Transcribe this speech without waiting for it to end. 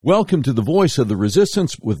Welcome to the Voice of the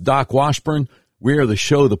Resistance with Doc Washburn. We are the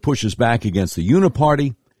show that pushes back against the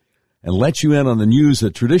Uniparty and lets you in on the news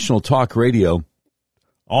that traditional talk radio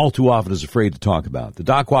all too often is afraid to talk about. The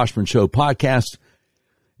Doc Washburn Show podcast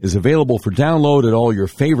is available for download at all your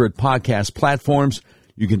favorite podcast platforms.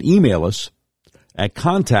 You can email us at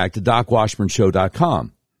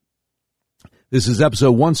contact@docwashburnshow.com. This is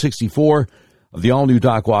episode 164 of the all-new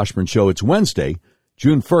Doc Washburn Show. It's Wednesday,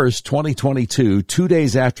 June 1st, 2022, 2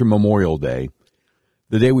 days after Memorial Day,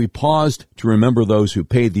 the day we paused to remember those who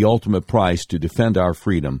paid the ultimate price to defend our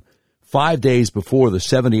freedom, 5 days before the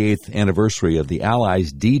 78th anniversary of the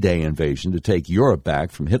Allies' D-Day invasion to take Europe back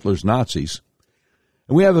from Hitler's Nazis.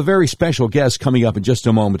 And we have a very special guest coming up in just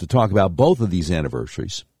a moment to talk about both of these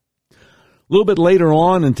anniversaries. A little bit later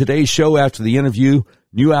on in today's show, after the interview,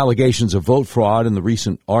 new allegations of vote fraud in the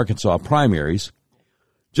recent Arkansas primaries.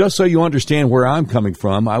 Just so you understand where I'm coming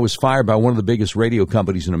from, I was fired by one of the biggest radio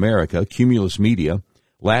companies in America, Cumulus Media,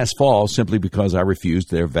 last fall simply because I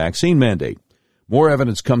refused their vaccine mandate. More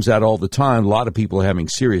evidence comes out all the time. A lot of people are having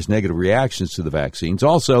serious negative reactions to the vaccines.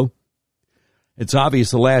 Also, it's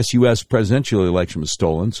obvious the last U.S. presidential election was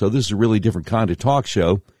stolen, so this is a really different kind of talk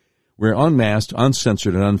show. We're unmasked,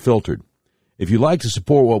 uncensored, and unfiltered. If you'd like to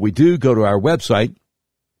support what we do, go to our website,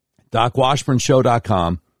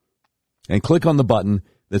 docwashburnshow.com, and click on the button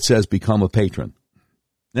that says Become a Patron.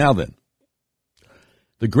 Now then,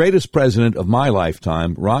 the greatest president of my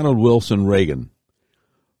lifetime, Ronald Wilson Reagan,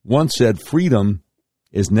 once said freedom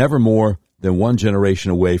is never more than one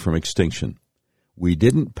generation away from extinction. We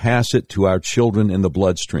didn't pass it to our children in the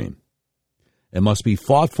bloodstream. It must be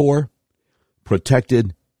fought for,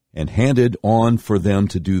 protected, and handed on for them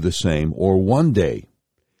to do the same, or one day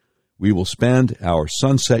we will spend our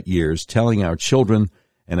sunset years telling our children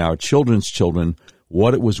and our children's children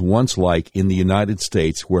what it was once like in the United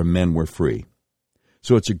States where men were free.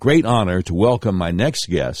 So it's a great honor to welcome my next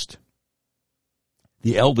guest,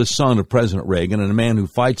 the eldest son of President Reagan and a man who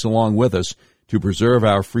fights along with us to preserve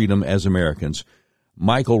our freedom as Americans,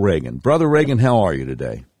 Michael Reagan. Brother Reagan, how are you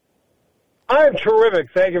today? I'm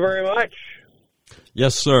terrific. Thank you very much.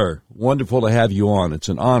 Yes, sir. Wonderful to have you on. It's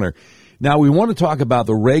an honor. Now, we want to talk about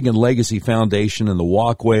the Reagan Legacy Foundation and the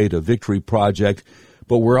Walkway to Victory Project,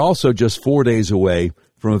 but we're also just 4 days away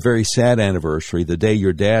from a very sad anniversary, the day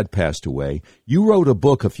your dad passed away. You wrote a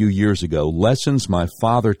book a few years ago, Lessons My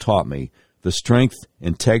Father Taught Me, The Strength,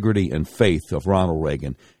 Integrity, and Faith of Ronald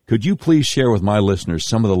Reagan. Could you please share with my listeners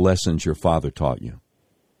some of the lessons your father taught you?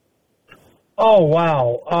 Oh,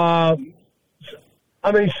 wow.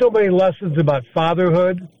 So many lessons about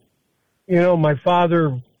fatherhood. You know, my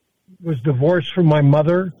father was divorced from my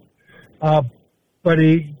mother, but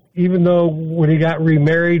even though when he got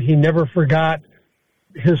remarried, he never forgot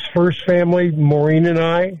his first family, Maureen and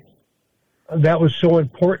I. That was so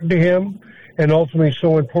important to him, and ultimately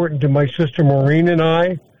so important to my sister Maureen and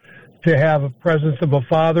I, to have a presence of a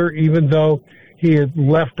father, even though he had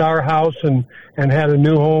left our house and had a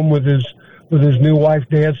new home with his new wife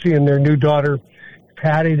Nancy and their new daughter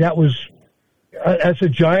Patty. That's a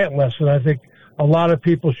giant lesson. I think a lot of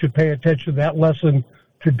people should pay attention to that lesson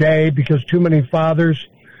today, because too many fathers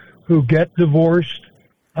who get divorced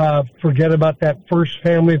forget about that first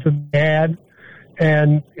family that they had,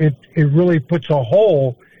 and it really puts a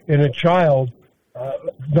hole in a child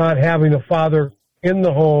not having a father in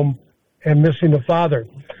the home and missing a father.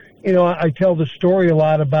 You know, I tell the story a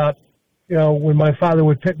lot about, you know, when my father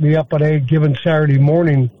would pick me up on a given Saturday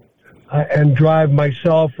morning and drive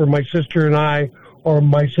myself or my sister and I, or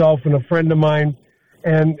myself and a friend of mine,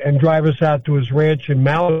 and drive us out to his ranch in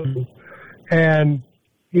Malibu. And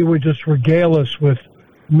he would just regale us with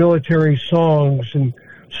military songs and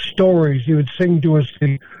stories. He would sing to us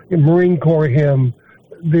the Marine Corps hymn,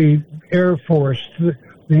 the Air Force,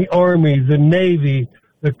 the Army, the Navy,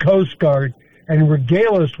 the Coast Guard, and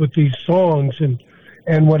regale us with these songs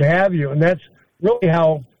and what have you. And that's really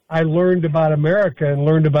how I learned about America and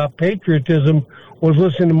learned about patriotism, was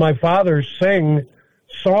listening to my father sing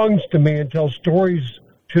songs to me and tell stories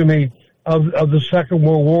to me of the Second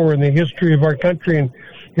World War and the history of our country, and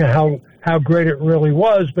you know, how great it really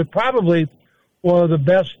was. But probably one of the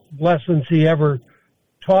best lessons he ever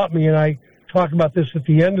taught me, and I talk about this at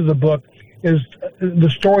the end of the book, is the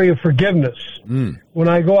story of forgiveness. When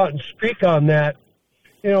I go out and speak on that,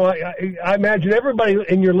 you know, I imagine everybody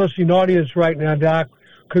in your listening audience right now, Doc,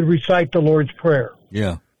 could recite the Lord's Prayer.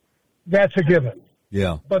 Yeah. That's a given.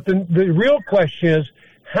 Yeah. But the real question is,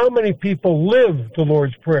 how many people live the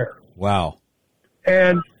Lord's Prayer? Wow.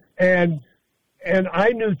 And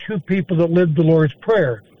I knew two people that lived the Lord's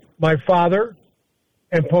Prayer, my father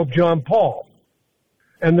and Pope John Paul.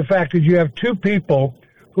 And the fact that you have two people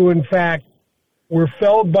who in fact were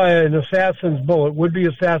felled by an assassin's bullet, would-be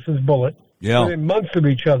assassin's bullet, within months of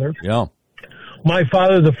each other. Yeah. My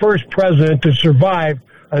father, the first president to survive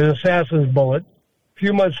an assassin's bullet. A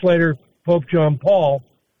few months later, Pope John Paul.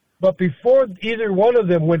 But before either one of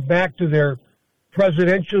them went back to their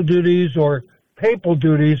presidential duties or papal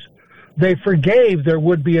duties, they forgave their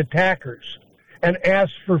would-be attackers and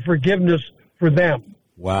asked for forgiveness for them.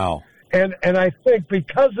 Wow. And I think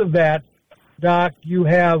because of that, Doc, you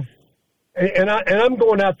have, and I'm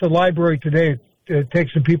going out to the library today to take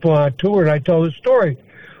some people on a tour, and I tell this story.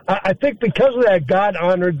 I think because of that, God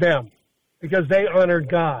honored them, because they honored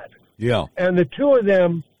God. Yeah. And the two of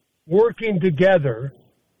them working together,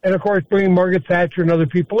 and of course bringing Margaret Thatcher and other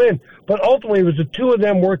people in, but ultimately it was the two of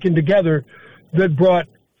them working together that brought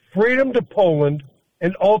freedom to Poland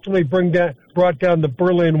and ultimately brought down the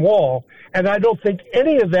Berlin Wall. And I don't think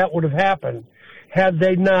any of that would have happened had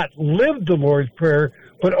they not lived the Lord's Prayer,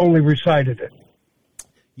 but only recited it.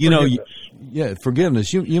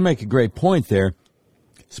 Forgiveness. You make a great point there.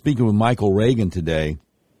 Speaking with Michael Reagan today,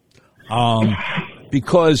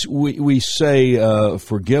 because we say,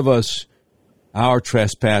 forgive us our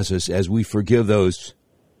trespasses as we forgive those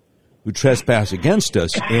who trespass against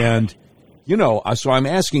us. And, so I'm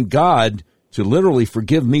asking God to literally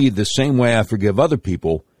forgive me the same way I forgive other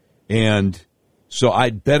people. And so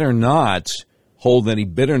I'd better not hold any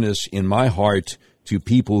bitterness in my heart to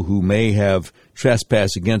people who may have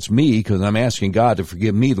trespassed against me, because I'm asking God to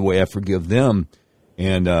forgive me the way I forgive them.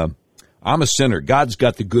 And I'm a sinner. God's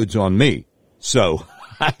got the goods on me. So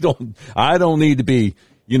I don't need to be,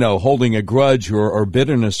 holding a grudge or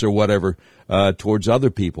bitterness or whatever towards other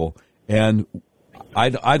people. And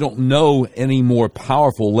I don't know any more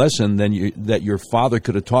powerful lesson that your father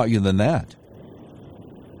could have taught you than that.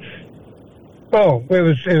 Oh, it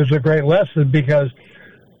was a great lesson, because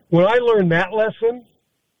when I learned that lesson,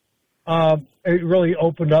 it really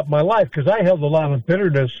opened up my life, because I held a lot of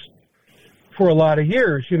bitterness for a lot of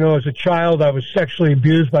years. As a child, I was sexually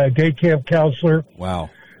abused by a day camp counselor. Wow.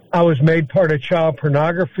 I was made part of child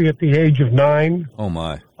pornography at the age of 9. Oh,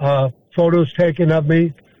 my. Photos taken of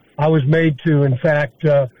me. I was made to, in fact,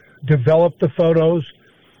 develop the photos.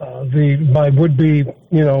 My would-be,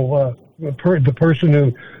 the person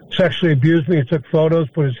who sexually abused me took photos,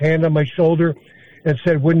 put his hand on my shoulder, and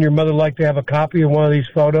said, "Wouldn't your mother like to have a copy of one of these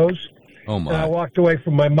photos?" Oh, my. And I walked away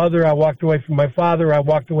from my mother. I walked away from my father. I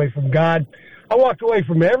walked away from God. I walked away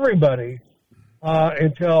from everybody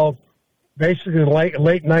until basically the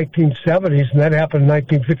late 1970s, and that happened in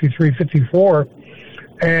 1953, 54.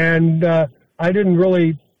 And I didn't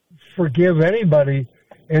really forgive anybody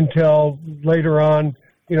until later on,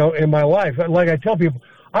 in my life. Like I tell people,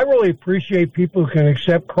 I really appreciate people who can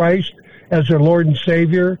accept Christ as their Lord and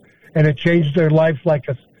Savior, and it changed their life like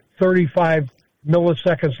 35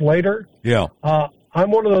 milliseconds later. Yeah. I'm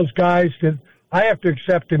one of those guys that I have to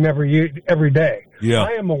accept him every day. Yeah.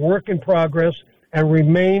 I am a work in progress and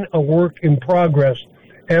remain a work in progress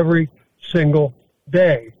every single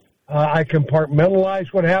day. I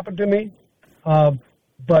compartmentalize what happened to me,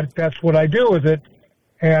 but that's what I do with it.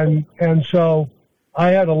 And so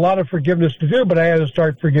I had a lot of forgiveness to do, but I had to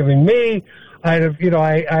start forgiving me. I had to,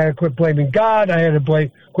 I had to quit blaming God. I had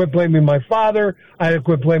to quit blaming my father. I had to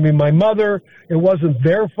quit blaming my mother. It wasn't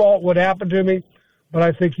their fault what happened to me, but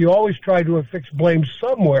I think you always try to affix blame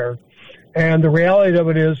somewhere. And the reality of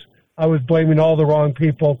it is I was blaming all the wrong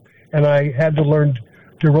people, and I had to learn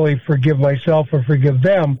to really forgive myself or forgive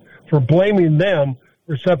them for blaming them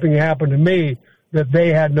for something that happened to me that they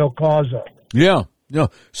had no cause of. Yeah.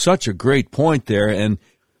 Such a great point there, and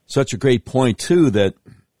such a great point, too, that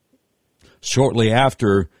shortly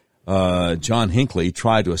after John Hinckley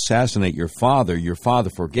tried to assassinate your father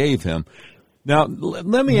forgave him. Now,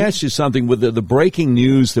 let me ask you something. With the breaking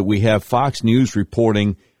news that we have Fox News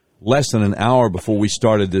reporting less than an hour before we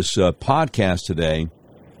started this podcast today,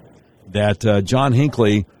 that John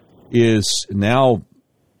Hinckley is now,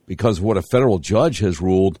 because of what a federal judge has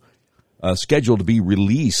ruled, scheduled to be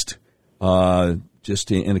released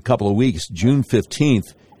just in a couple of weeks, June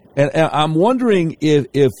 15th. And I'm wondering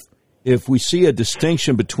if we see a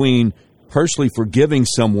distinction between personally forgiving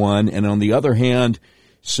someone and, on the other hand,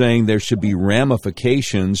 saying there should be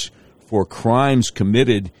ramifications for crimes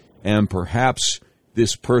committed and perhaps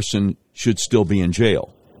this person should still be in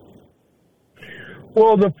jail.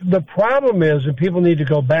 Well, the problem is, and people need to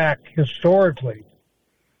go back historically,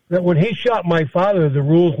 that when he shot my father, the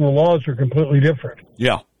rules and the laws are completely different.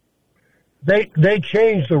 Yeah. They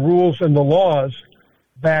changed the rules and the laws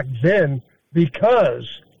back then because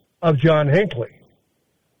of John Hinckley.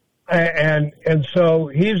 And so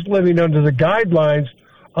he's living under the guidelines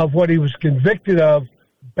of what he was convicted of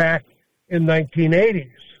back in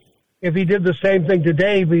 1980s. If he did the same thing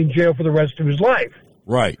today, he'd be in jail for the rest of his life.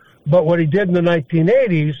 Right. But what he did in the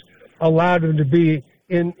 1980s allowed him to be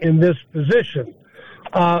in this position.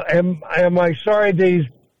 Am I sorry that he's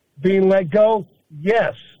being let go?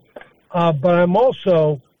 Yes. But I'm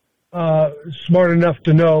also smart enough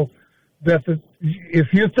to know that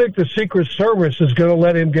if you think the Secret Service is going to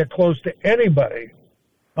let him get close to anybody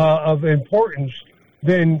of importance,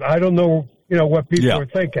 then I don't know, what people are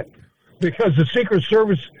thinking. Because the Secret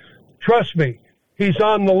Service, trust me, he's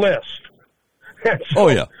on the list. So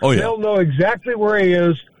they'll know exactly where he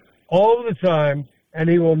is all of the time, and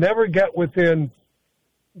he will never get within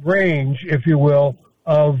range, if you will,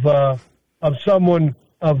 of someone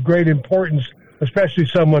of great importance, especially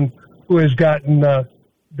someone who has gotten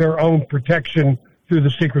their own protection through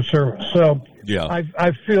the Secret Service. So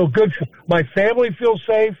I feel good. My family feels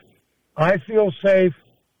safe. I feel safe,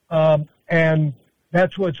 and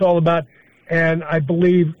that's what it's all about. And I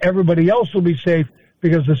believe everybody else will be safe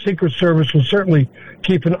because the Secret Service will certainly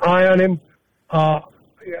keep an eye on him.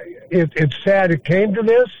 It's sad it came to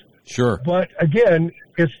this. Sure. But again,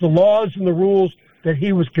 it's the laws and the rules that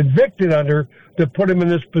he was convicted under that put him in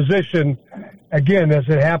this position. Again, as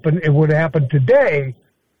it would happen today,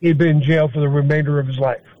 he'd be in jail for the remainder of his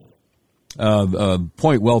life.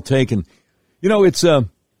 Point well taken. It's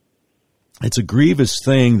a grievous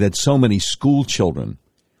thing that so many school children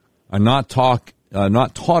are not taught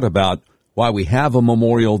about why we have a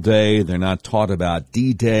Memorial Day. They're not taught about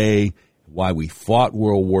D-Day, why we fought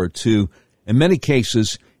World War II. In many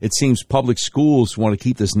cases, it seems public schools want to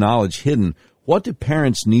keep this knowledge hidden. What do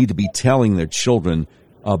parents need to be telling their children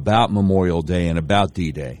about Memorial Day and about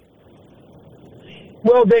D-Day?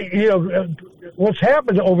 Well, what's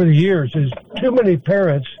happened over the years is too many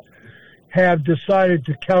parents have decided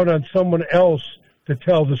to count on someone else to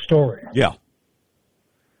tell the story. Yeah.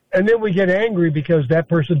 And then we get angry because that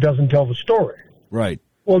person doesn't tell the story. Right.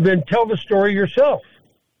 Well, then tell the story yourself.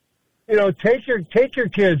 Take your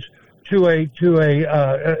kids to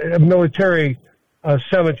a military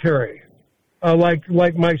cemetery, like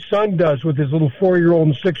my son does with his little 4-year-old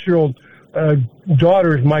and 6-year-old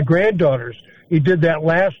daughters, my granddaughters. He did that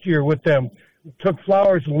last year with them. Took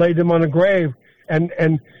flowers and laid them on a grave,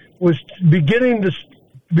 and was beginning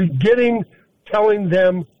telling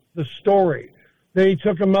them the story. Then he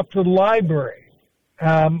took them up to the library.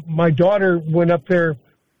 My daughter went up there,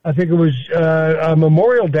 I think it was on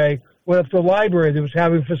Memorial Day, went up to the library that was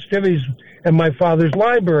having festivities in my father's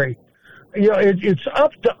library. It's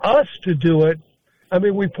up to us to do it. I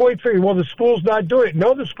mean, we point fingers, well, the school's not doing it.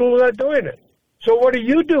 No, the school's not doing it. So what are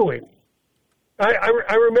you doing?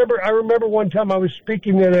 I remember one time I was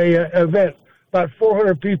speaking at a event, about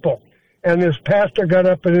 400 people, and this pastor got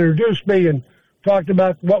up and introduced me and talked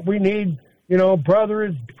about what we need.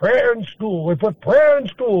 Brothers, prayer in school. We put prayer in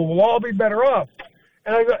school. We'll all be better off.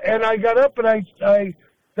 And I got up and I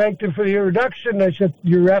thanked him for the introduction. I said,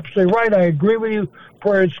 "You're absolutely right. I agree with you.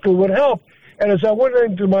 Prayer in school would help." And as I went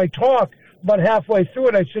into my talk, about halfway through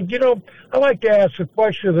it, I said, I'd like to ask a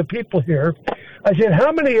question of the people here. I said,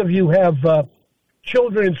 how many of you have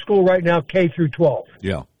children in school right now, K through 12?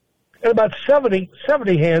 Yeah. And about 70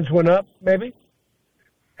 hands went up, maybe.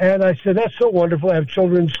 And I said, that's so wonderful. I have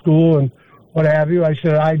children in school and what have you. I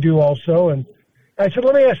said, I do also. And I said,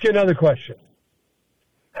 let me ask you another question.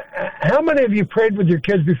 How many of you prayed with your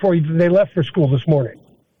kids before they left for school this morning?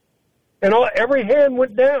 And every hand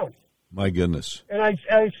went down. My goodness. And I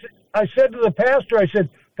said to the pastor, I said,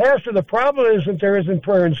 Pastor, the problem isn't there isn't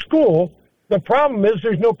prayer in school. The problem is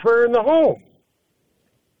there's no prayer in the home.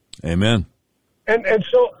 Amen. And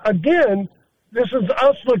so, again, this is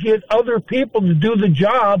us looking at other people to do the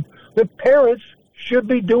job that parents should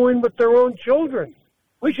be doing with their own children.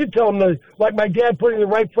 We should tell them, like my dad putting the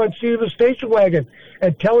right front seat of the station wagon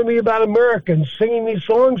and telling me about America and singing these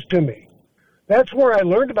songs to me. That's where I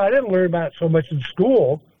learned about it. I didn't learn about it so much in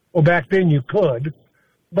school. Well, back then you could.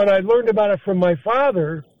 But I learned about it from my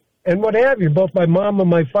father and what have you. Both my mom and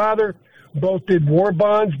my father both did war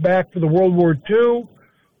bonds back for the World War II.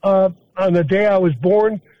 On the day I was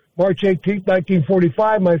born, March 18th,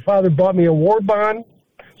 1945, my father bought me a war bond.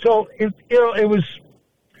 So,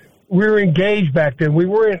 we were engaged back then. We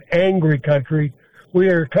were an angry country. We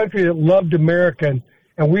are a country that loved America,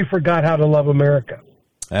 and we forgot how to love America.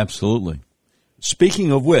 Absolutely.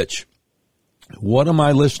 Speaking of which, what do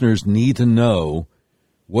my listeners need to know?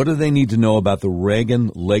 What do they need to know about the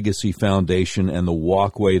Reagan Legacy Foundation and the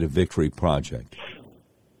Walkway to Victory Project?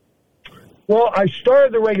 Well, I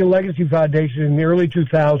started the Reagan Legacy Foundation in the early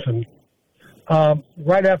 2000s,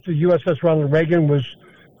 right after the USS Ronald Reagan was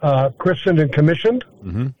christened and commissioned.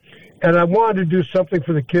 Mm-hmm. And I wanted to do something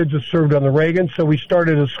for the kids that served on the Reagan, so we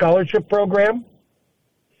started a scholarship program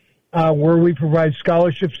where we provide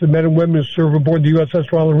scholarships to men and women who serve aboard the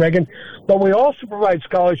USS Ronald Reagan. But we also provide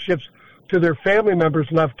scholarships to their family members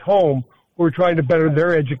left home who are trying to better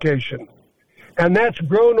their education. And that's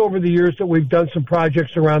grown over the years that we've done some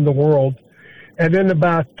projects around the world. And then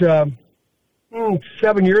about 7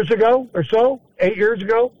 years ago or so, 8 years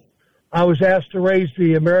ago, I was asked to raise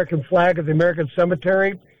the American flag at the American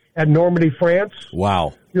Cemetery at Normandy, France.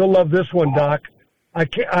 Wow. You'll love this one, Doc. I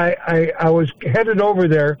was headed over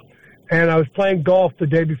there, and I was playing golf the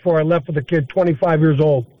day before I left with a kid, 25 years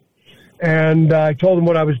old. And I told him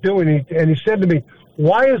what I was doing, and he said to me,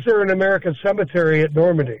 "Why is there an American cemetery at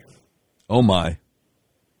Normandy?" Oh, my.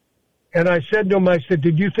 And I said to him, I said,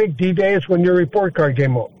 "Did you think D-Day is when your report card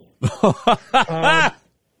came home?" I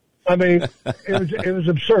mean, it was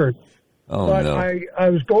absurd. Oh, but no. I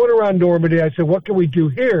was going around Normandy. I said, what can we do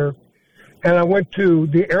here? And I went to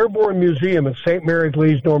the Airborne Museum in St.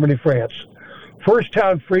 Mary-Église, Normandy, France. First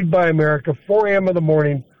town freed by America, 4 a.m. in the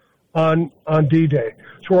morning on D-Day.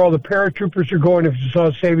 It's where all the paratroopers are going. If you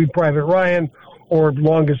saw Saving Private Ryan or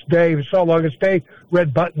Longest Day, if you saw Longest Day,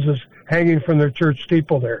 red buttons is hanging from their church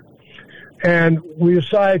steeple there. And we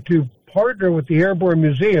decided to partner with the Airborne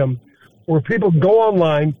Museum where people go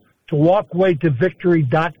online to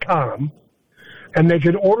walkwaytovictory.com, and they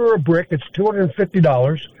can order a brick. It's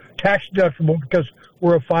 $250, tax deductible because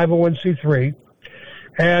we're a 501c3,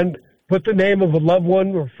 and put the name of a loved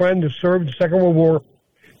one or friend who served in the Second World War,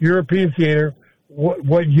 European theater,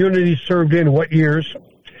 what unit he served in, what years,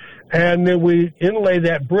 and then we inlay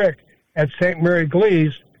that brick at St.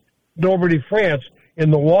 Mary-Église, Normandy, France,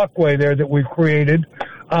 in the walkway there that we've created,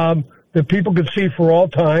 that people can see for all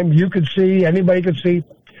time. You can see, anybody can see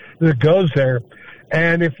that goes there.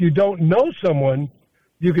 And if you don't know someone,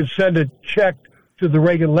 you can send a check to the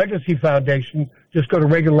Reagan Legacy Foundation. Just go to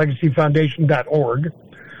ReaganLegacyFoundation.org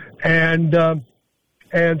and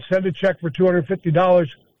send a check for $250.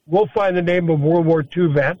 We'll find the name of a World War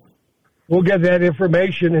II vet. We'll get that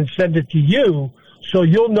information and send it to you so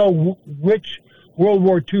you'll know which World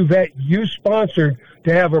War II vet you sponsored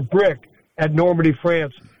to have a brick at Normandy,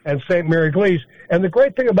 France, and St. Mary-Église. And the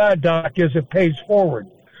great thing about it, Doc, is it pays forward.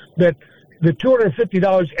 That the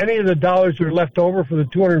 $250, any of the dollars that are left over for the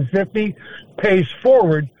 $250 pays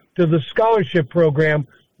forward to the scholarship program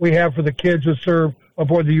we have for the kids that serve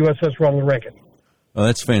aboard the USS Ronald Reagan. Oh,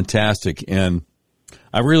 that's fantastic. And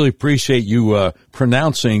I really appreciate you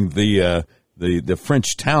pronouncing the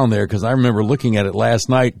French town there, because I remember looking at it last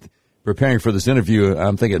night preparing for this interview.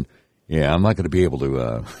 I'm thinking, yeah, I'm not going to be able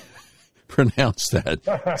to pronounce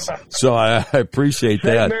that. So I appreciate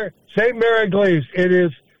that. St.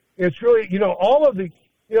 Mary-Église, it's really, all of the,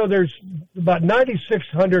 there's about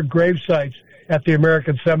 9,600 grave sites at the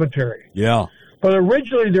American Cemetery. Yeah. But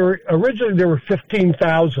originally there were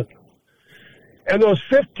 15,000. And those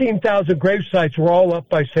 15,000 grave sites were all up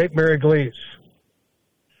by St. Mary-Église.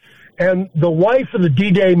 And the wife of the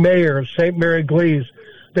D-Day mayor of St. Mary-Église,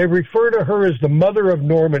 they refer to her as the Mother of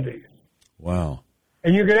Normandy. Wow.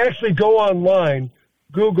 And you can actually go online,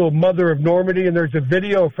 Google Mother of Normandy, and there's a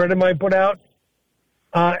video a friend of mine put out.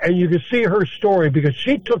 And you can see her story because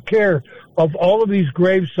she took care of all of these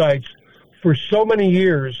grave sites for so many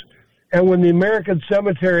years. And when the American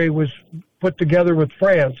Cemetery was put together with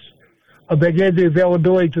France, they gave the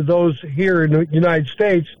availability to those here in the United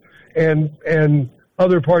States and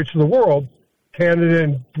other parts of the world, Canada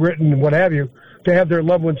and Britain and what have you, to have their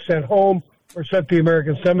loved ones sent home or sent to the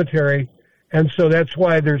American Cemetery. And so that's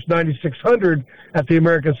why there's 9,600 at the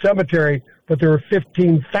American Cemetery, but there are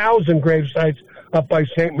 15,000 grave sites up by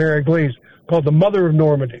St. Mary-Église, called the Mother of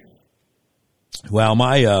Normandy. Well,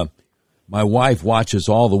 my wife watches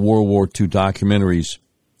all the World War II documentaries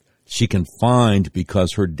she can find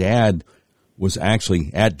because her dad was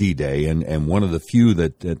actually at D-Day and one of the few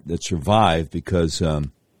that survived because,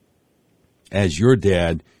 as your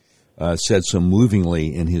dad said so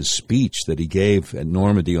movingly in his speech that he gave at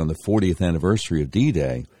Normandy on the 40th anniversary of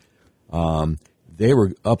D-Day, they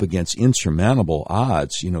were up against insurmountable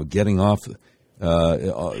odds, getting off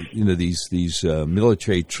these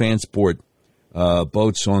military transport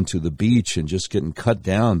boats onto the beach and just getting cut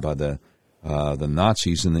down by the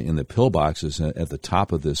Nazis in the pillboxes at the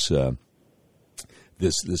top of this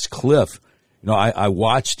cliff. I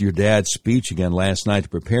watched your dad's speech again last night to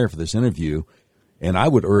prepare for this interview, and I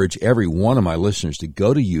would urge every one of my listeners to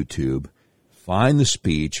go to YouTube, find the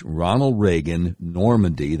speech, Ronald Reagan,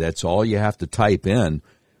 Normandy. That's all you have to type in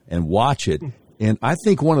and watch it. And I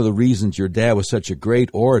think one of the reasons your dad was such a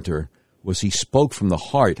great orator was he spoke from the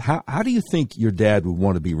heart. How do you think your dad would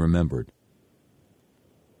want to be remembered?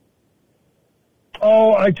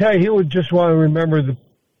 Oh, I tell you, he would just want to remember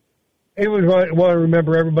he would want to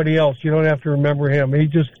remember everybody else. You don't have to remember him. He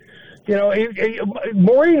just,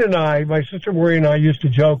 Maureen and I, my sister Maureen and I used to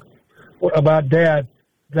joke about Dad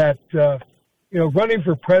that, running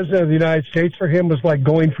for president of the United States for him was like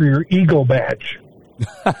going for your Eagle badge.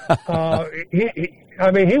 He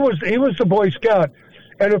was the Boy Scout.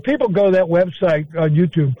 And if people go to that website on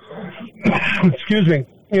YouTube, excuse me,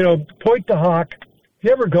 Point to Hawk, if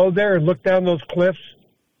you ever go there and look down those cliffs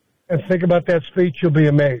and think about that speech, you'll be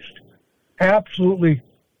amazed. Absolutely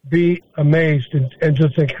be amazed and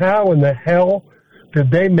just think, how in the hell did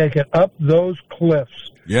they make it up those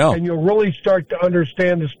cliffs? Yeah. And you'll really start to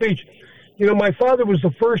understand the speech. My father was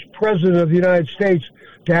the first president of the United States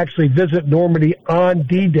to actually visit Normandy on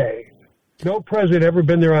D-Day. No president ever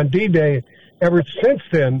been there on D-Day. Ever since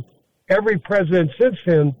then, every president since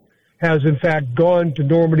then has, in fact, gone to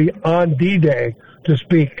Normandy on D-Day to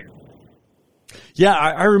speak. Yeah,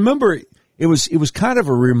 I remember it was kind of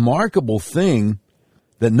a remarkable thing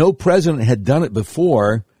that no president had done it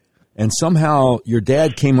before, and somehow your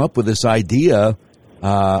dad came up with this idea.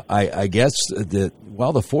 I guess that,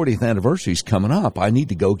 the 40th anniversary is coming up. I need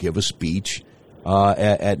to go give a speech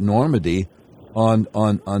at Normandy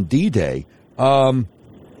on D-Day.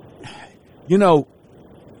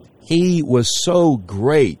 He was so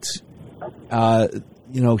great.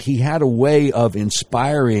 He had a way of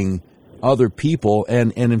inspiring other people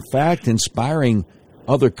and in fact, inspiring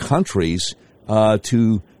other countries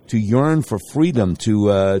to yearn for freedom,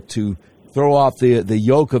 to throw off the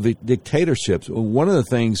yoke of dictatorships. One of the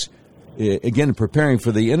things, again, preparing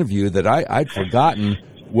for the interview that I'd forgotten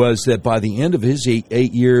was that by the end of his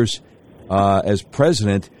eight years as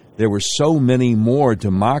president, there were so many more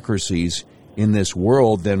democracies in this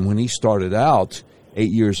world than when he started out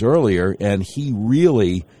 8 years earlier, and he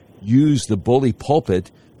really used the bully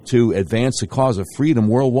pulpit to advance the cause of freedom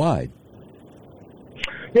worldwide.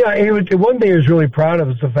 Yeah, one thing he was really proud of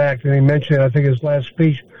is the fact, and he mentioned, I think, his last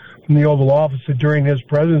speech from the Oval Office, that during his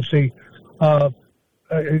presidency,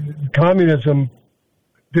 communism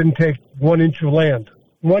didn't take 1 inch of land.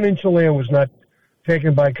 1 inch of land was not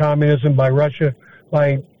taken by communism, by Russia,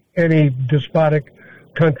 by any despotic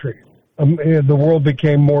country. The world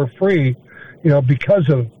became more free, because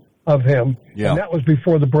of him. Yeah. And that was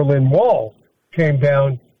before the Berlin Wall came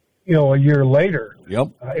down, a year later,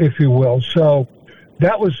 if you will. So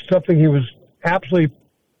that was something he was absolutely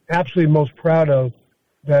most proud of,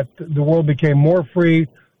 that the world became more free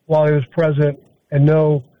while he was president and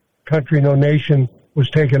no country, no nation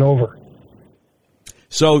was taken over.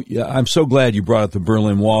 So I'm so glad you brought up the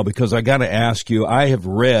Berlin Wall, because I got to ask you, I have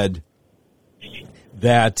read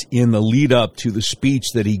that in the lead up to the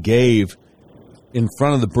speech that he gave in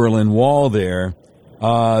front of the Berlin Wall there,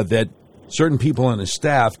 that certain people on his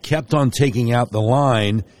staff kept on taking out the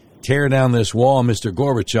line, tear down this wall, Mr.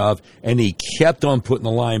 Gorbachev, and he kept on putting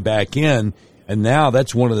the line back in. And now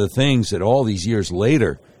that's one of the things that all these years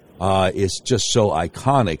later is just so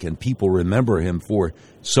iconic, and people remember him for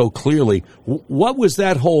so clearly. What was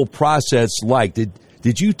that whole process like?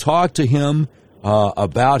 Did you talk to him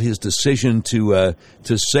about his decision to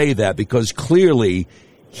say that? Because clearly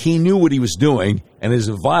he knew what he was doing, and his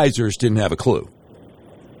advisors didn't have a clue.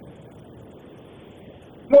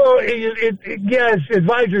 Well, his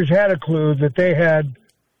advisors had a clue that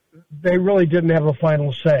they really didn't have a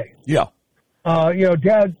final say. Yeah.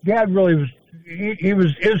 Dad really was, he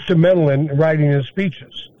was instrumental in writing his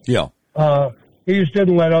speeches. Yeah. He just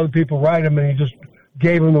didn't let other people write them, and he just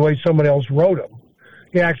gave them the way somebody else wrote them.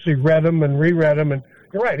 He actually read them and reread them, and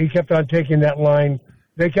you're right, he kept on taking that line.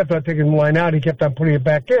 They kept on taking the line out. He kept on putting it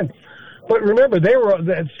back in. But remember,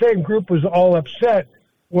 that same group was all upset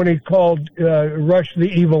when he called Russia the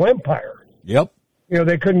evil empire. Yep.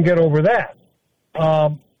 They couldn't get over that.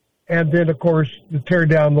 And then, of course, to tear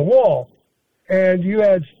down the wall. And you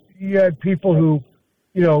had people who,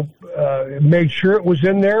 made sure it was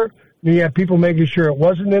in there. And you had people making sure it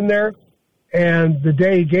wasn't in there. And the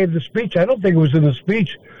day he gave the speech, I don't think it was in the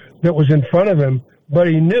speech that was in front of him, but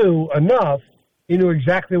he knew enough. He knew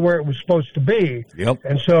exactly where it was supposed to be. Yep.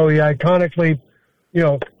 And so he iconically,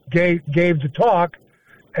 gave the talk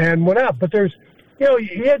and went out. But there's,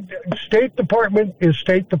 he had State Department is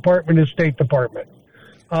State Department is State Department.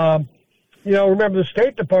 Remember the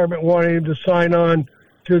State Department wanted him to sign on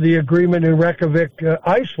to the agreement in Reykjavik,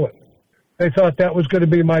 Iceland. They thought that was going to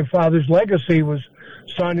be my father's legacy, was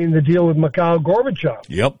signing the deal with Mikhail Gorbachev.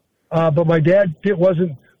 Yep. But my dad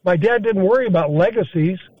didn't worry about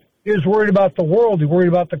legacies. He was worried about the world. He worried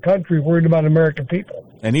about the country, worried about American people.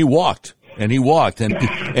 And he walked. And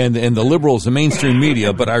the liberals, the mainstream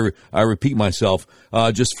media, but I repeat myself,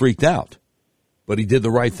 just freaked out. but he did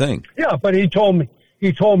the right thing. Yeah, but he told me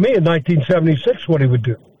in 1976 what he would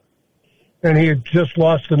do. And he had just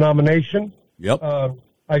lost the nomination. Yep.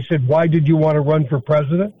 I said, "Why did you want to run for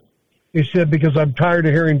president?" He said, "Because I'm tired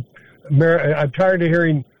of hearing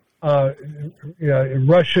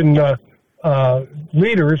Russian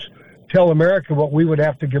leaders tell America what we would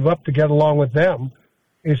have to give up to get along with them."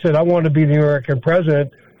 He said, "I want to be the American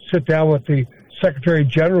president, sit down with the Secretary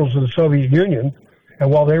Generals of the Soviet Union, and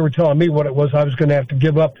while they were telling me what it was I was going to have to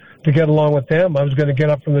give up to get along with them, I was going to get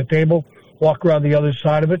up from the table, walk around the other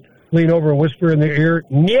side of it, lean over and whisper in their ear,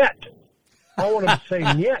 'Niet.' I want to say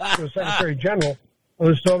 'Niet' to the Secretary General of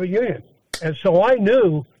the Soviet Union." And so I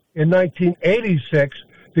knew in 1986,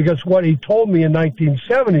 because what he told me in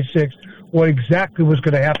 1976, what exactly was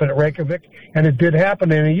going to happen at Reykjavik, and it did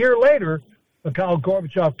happen. And a year later, Mikhail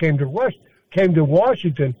Gorbachev came to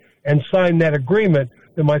Washington and signed that agreement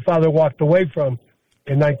that my father walked away from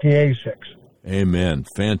in 1986. Amen.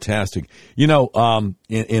 Fantastic. You know,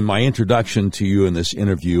 in my introduction to you in this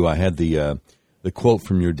interview, I had the quote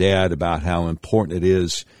from your dad about how important it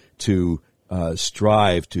is to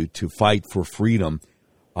strive to fight for freedom.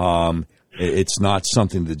 It's not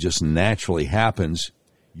something that just naturally happens.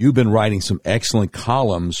 You've been writing some excellent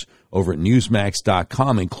columns over at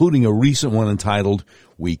Newsmax.com, including a recent one entitled,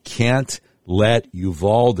 "We Can't Let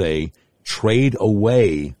Uvalde Trade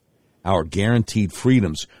Away Our Guaranteed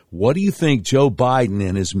Freedoms." What do you think Joe Biden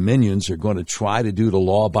and his minions are going to try to do to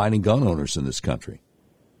law-abiding gun owners in this country?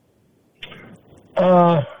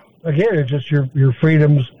 Again, it's just your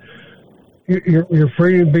freedoms, your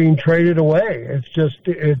freedom being traded away.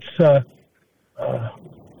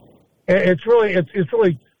 It's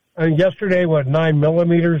really. Yesterday, 9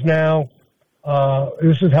 millimeters now.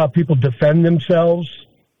 This is how people defend themselves.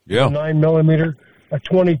 Yeah, 9 millimeter, a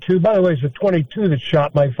 22. By the way, it's a 22 that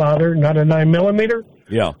shot my father, not a 9 millimeter.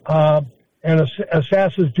 Yeah. And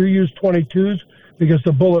assassins do use 22s because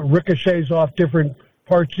the bullet ricochets off different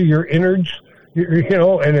parts of your innards,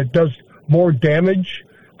 and it does more damage.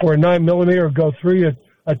 Or a 9 millimeter will go through.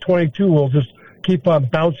 A 22 will just keep on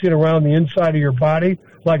bouncing around the inside of your body,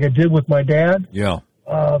 like I did with my dad. Yeah.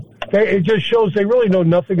 It just shows they really know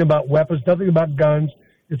nothing about weapons, nothing about guns.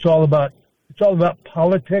 It's all about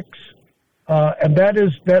politics, and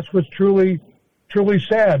that's what's truly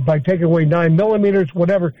sad. By taking away 9 millimeters,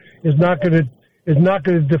 whatever is not going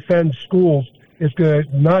to defend schools. It's going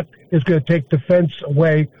to take defense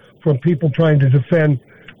away from people trying to defend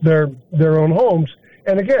their own homes.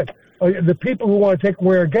 And again, the people who want to take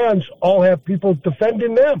away our guns all have people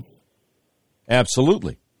defending them.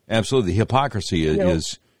 Absolutely. The hypocrisy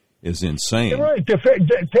is insane. You're right.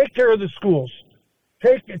 Take care of the schools.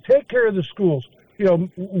 Take care of the schools.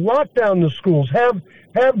 Lock down the schools. Have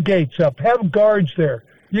gates up. Have guards there.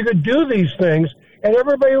 You could do these things, and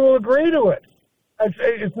everybody will agree to it.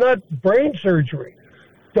 It's not brain surgery,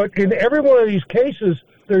 but in every one of these cases,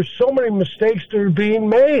 there's so many mistakes that are being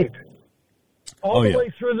made all the way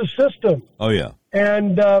through the system. Oh yeah.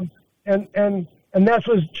 And that's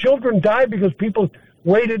what children die because people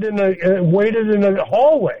waited in a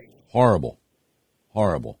hallway. Horrible.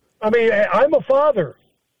 I mean, I'm a father.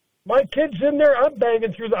 My kid's in there. I'm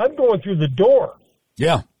going through the door.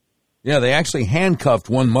 Yeah. They actually handcuffed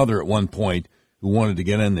one mother at one point who wanted to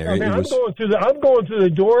get in there. I'm going through the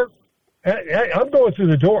door. I'm going through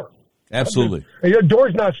the door. Absolutely. The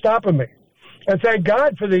door's not stopping me. And thank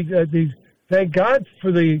God for the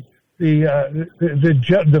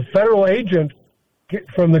federal agent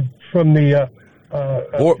from the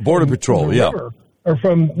Border Patrol, river, or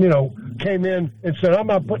came in and said, "I'm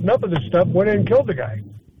not putting up with this stuff." Went in and killed the guy.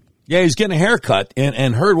 Yeah, he's getting a haircut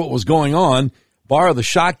and heard what was going on, borrowed the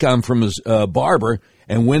shotgun from his barber,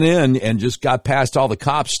 and went in and just got past all the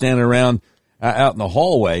cops standing around out in the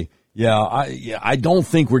hallway. Yeah, I don't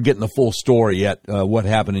think we're getting the full story yet, what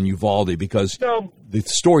happened in Uvalde, because the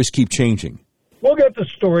stories keep changing. We'll get the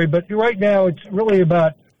story, but right now it's really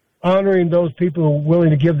about honoring those people who are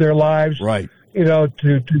willing to give their lives. Right.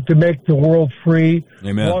 To make the world free.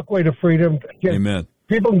 Amen. Walkway to Freedom. Amen.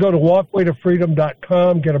 People can go to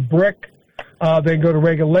walkwaytofreedom.com, get a brick. They can go to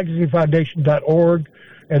ReaganLegacyFoundation.org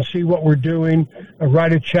and see what we're doing.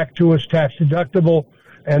 Write a check to us, tax deductible,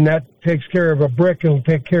 and that takes care of a brick. It'll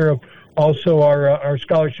take care of also our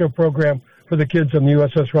scholarship program for the kids on the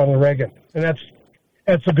USS Ronald Reagan, and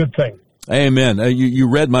that's a good thing. Amen. You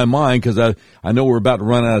read my mind, because I know we're about to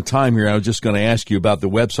run out of time here. I was just going to ask you about the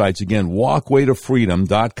websites again.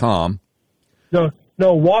 Walkwaytofreedom.com. No,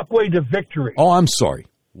 Walkway to Victory. Oh, I'm sorry.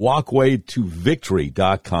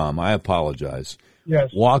 Walkwaytovictory.com. I apologize.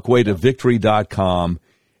 Yes. Walkwaytovictory.com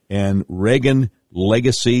and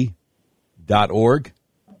ReaganLegacy.org.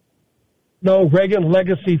 No, Reagan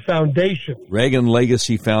Legacy Foundation.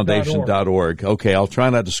 ReaganLegacyFoundation.org. Okay, I'll try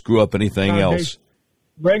not to screw up anything else.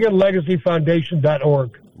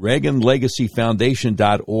 ReaganLegacyFoundation.org.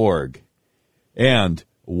 ReaganLegacyFoundation.org. And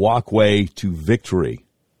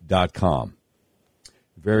WalkwayToVictory.com.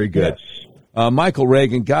 Very good. Yes. Michael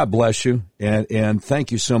Reagan, God bless you, and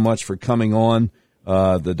thank you so much for coming on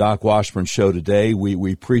the Doc Washburn Show today.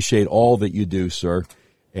 We appreciate all that you do, sir,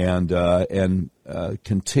 and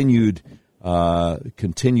continued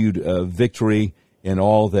victory in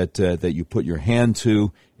all that you put your hand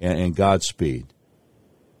to, and Godspeed.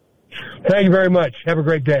 Thank you very much. Have a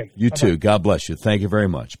great day. You Bye-bye. too. God bless you. Thank you very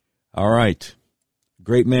much. All right.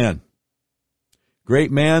 Great man.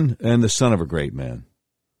 Great man and the son of a great man.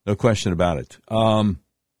 No question about it.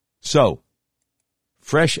 So,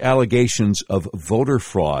 fresh allegations of voter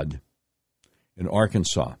fraud in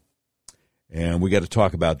Arkansas. And we got to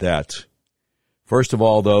talk about that. First of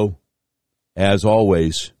all, though, as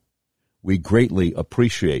always, we greatly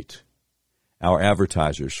appreciate our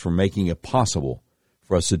advertisers for making it possible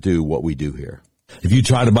for us to do what we do here. If you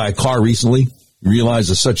tried to buy a car recently, you realize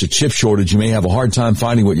there's such a chip shortage, you may have a hard time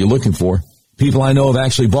finding what you're looking for. People I know have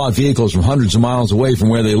actually bought vehicles from hundreds of miles away from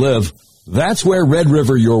where they live. That's where Red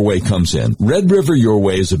River Your Way comes in. Red River Your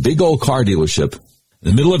Way is a big old car dealership in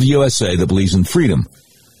the middle of the USA that believes in freedom,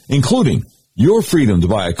 including your freedom to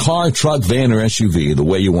buy a car, truck, van, or SUV the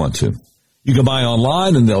way you want to. You can buy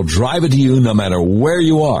online and they'll drive it to you no matter where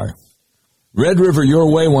you are. Red River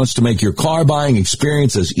Your Way wants to make your car buying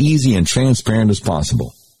experience as easy and transparent as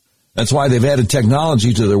possible. That's why they've added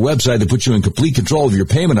technology to their website that puts you in complete control of your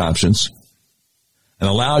payment options and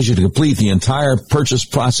allows you to complete the entire purchase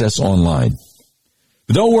process online.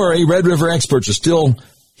 But don't worry, Red River experts are still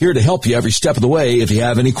here to help you every step of the way if you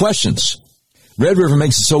have any questions. Red River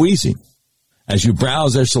makes it so easy. As you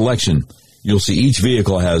browse their selection, you'll see each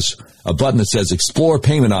vehicle has a button that says Explore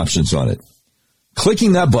Payment Options on it.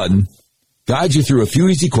 Clicking that button guides you through a few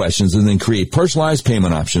easy questions and then create personalized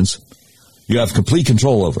payment options you have complete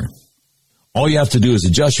control over. All you have to do is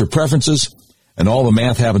adjust your preferences, and all the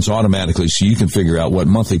math happens automatically so you can figure out what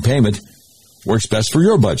monthly payment works best for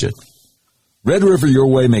your budget. Red River Your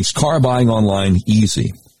Way makes car buying online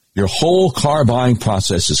easy. Your whole car buying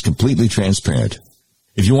process is completely transparent.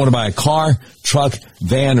 If you want to buy a car, truck,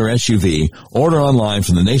 van, or SUV, order online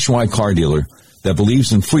from the nationwide car dealer that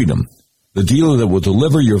believes in freedom, the dealer that will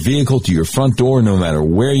deliver your vehicle to your front door no matter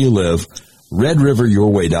where you live,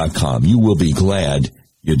 RedRiverYourWay.com. You will be glad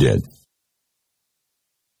you did.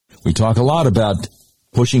 We talk a lot about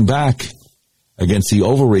pushing back against the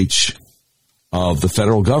overreach of the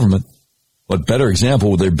federal government. What better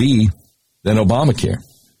example would there be than Obamacare?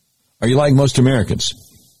 Are you like most Americans?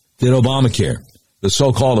 Did Obamacare, the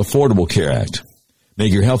so-called Affordable Care Act,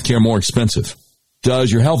 make your health care more expensive?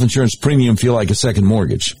 Does your health insurance premium feel like a second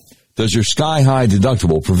mortgage? Does your sky-high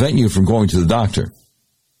deductible prevent you from going to the doctor?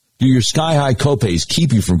 Do your sky-high copays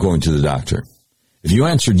keep you from going to the doctor? If you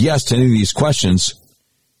answered yes to any of these questions,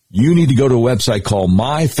 you need to go to a website called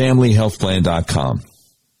MyFamilyHealthPlan.com.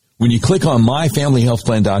 When you click on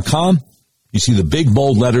MyFamilyHealthPlan.com, you see the big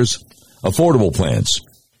bold letters, Affordable Plans.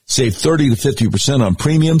 Save 30 to 50% on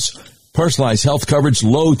premiums, personalized health coverage,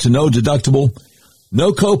 low to no deductible,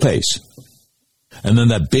 no copays. And then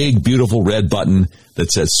that big, beautiful red button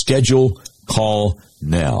that says Schedule Call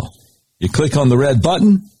Now. You click on the red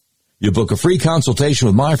button, you book a free consultation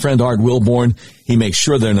with my friend Art Wilborn. He makes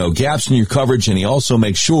sure there are no gaps in your coverage, and he also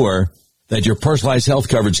makes sure that your personalized health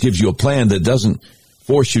coverage gives you a plan that doesn't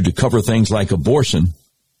force you to cover things like abortion,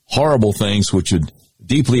 horrible things which would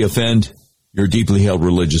deeply offend your deeply held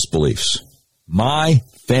religious beliefs.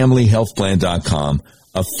 MyFamilyHealthPlan.com.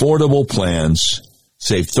 Affordable plans.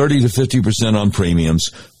 Save 30 to 50% on premiums.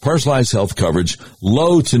 Personalized health coverage.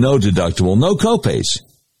 Low to no deductible. No copays.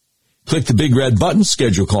 Click the big red button.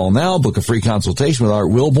 Schedule call now. Book a free consultation with Art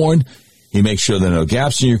Wilborn. He makes sure there are no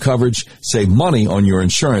gaps in your coverage. Save money on your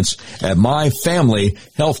insurance at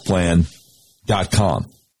MyFamilyHealthPlan.com.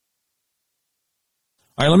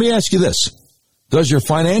 All right, let me ask you this. Does your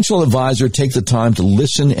financial advisor take the time to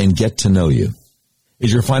listen and get to know you?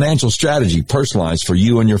 Is your financial strategy personalized for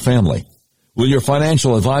you and your family? Will your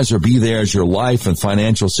financial advisor be there as your life and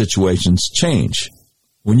financial situations change?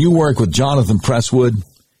 When you work with Jonathan Presswood,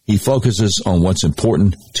 he focuses on what's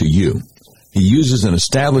important to you. He uses an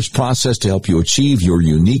established process to help you achieve your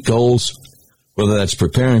unique goals, whether that's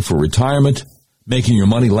preparing for retirement, making your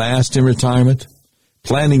money last in retirement,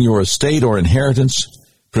 planning your estate or inheritance,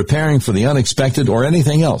 preparing for the unexpected, or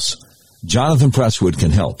anything else. Jonathan Presswood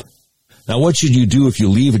can help. Now, what should you do if you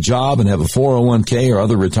leave a job and have a 401k or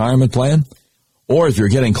other retirement plan? Or if you're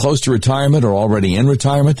getting close to retirement or already in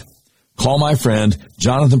retirement? Call my friend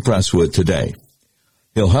Jonathan Presswood today.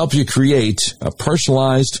 He'll help you create a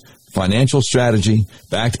personalized financial strategy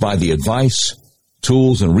backed by the advice,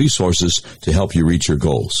 tools, and resources to help you reach your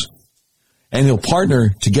goals. And he'll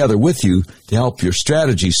partner together with you to help your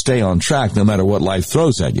strategy stay on track no matter what life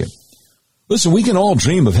throws at you. Listen, we can all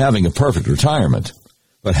dream of having a perfect retirement,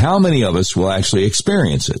 but how many of us will actually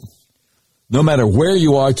experience it? No matter where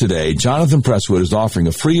you are today, Jonathan Presswood is offering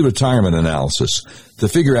a free retirement analysis to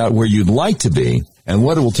figure out where you'd like to be and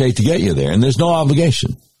what it will take to get you there, and there's no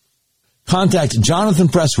obligation. Contact Jonathan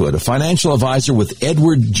Presswood, a financial advisor with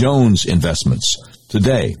Edward Jones Investments,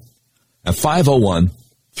 today at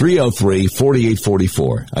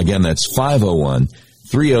 501-303-4844. Again, that's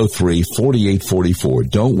 501-303-4844.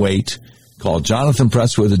 Don't wait. Call Jonathan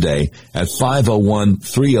Presswood today at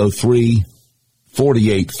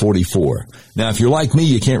 501-303-4844. Now, if you're like me,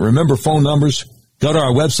 you can't remember phone numbers, go to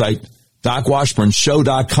our website,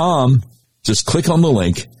 DocWashburnShow.com. Just click on the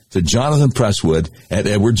link to Jonathan Presswood at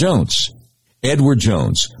Edward Jones. Edward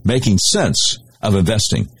Jones, making sense of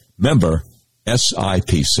investing. Member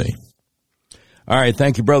SIPC. All right.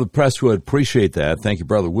 Thank you, Brother Presswood. Appreciate that. Thank you,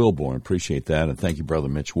 Brother Wilborn. Appreciate that. And thank you, Brother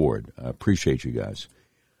Mitch Ward. I appreciate you guys.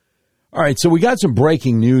 All right. So we got some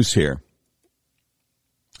breaking news here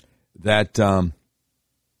that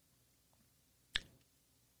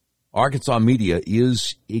Arkansas media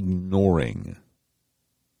is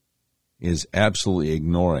absolutely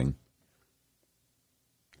ignoring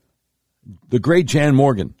the great Jan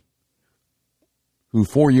Morgan, who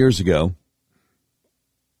 4 years ago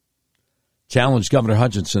challenged Governor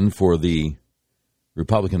Hutchinson for the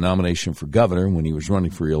Republican nomination for governor when he was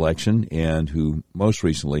running for re-election, and who most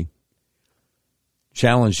recently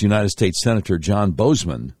challenged United States Senator John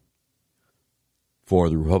Boozman for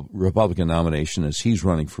the Republican nomination as he's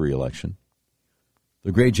running for re-election.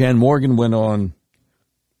 The great Jan Morgan went on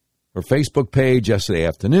her Facebook page yesterday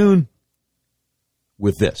afternoon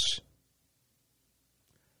with this: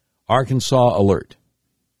 Arkansas alert.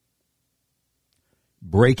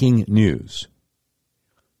 Breaking news.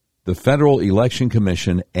 The Federal Election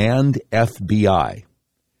Commission and FBI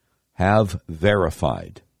have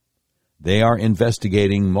verified they are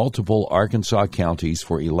investigating multiple Arkansas counties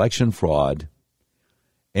for election fraud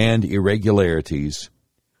and irregularities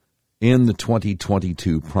in the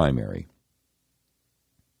 2022 primary.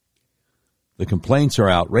 The complaints are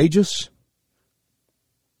outrageous.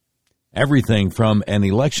 Everything from an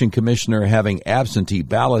election commissioner having absentee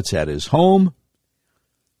ballots at his home,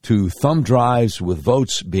 to thumb drives with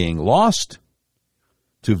votes being lost,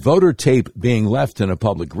 to voter tape being left in a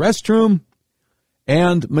public restroom,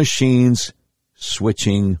 and machines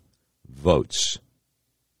switching votes.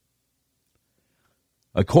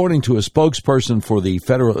 According to a spokesperson for the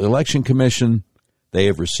Federal Election Commission, they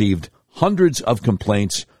have received hundreds of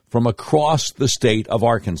complaints from across the state of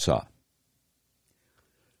Arkansas.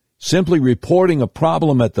 Simply reporting a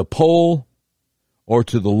problem at the poll or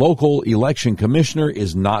to the local election commissioner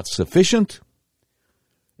is not sufficient.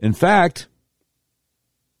 In fact,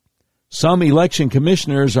 some election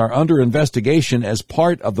commissioners are under investigation as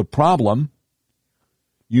part of the problem.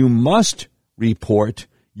 You must report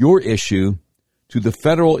your issue to the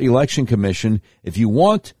Federal Election Commission if you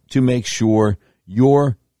want to make sure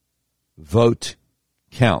your vote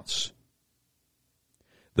counts.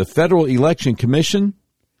 The Federal Election Commission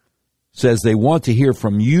says they want to hear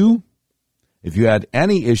from you if you had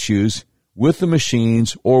any issues with the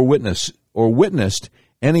machines or witnessed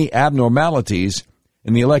any abnormalities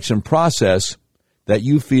in the election process that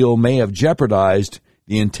you feel may have jeopardized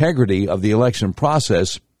the integrity of the election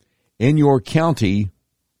process in your county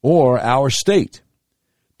or our state.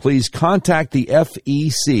 Please contact the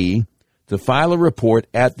FEC to file a report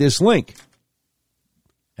at this link.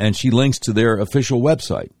 And she links to their official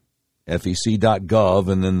website, fec.gov,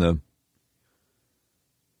 and then the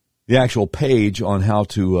actual page on how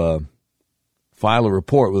to file a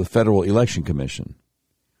report with the Federal Election Commission.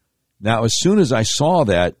 Now, as soon as I saw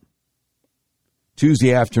that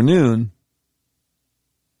Tuesday afternoon,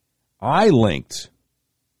 I linked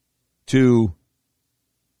to,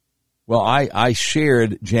 I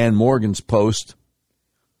shared Jan Morgan's post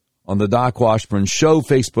on the Doc Washburn Show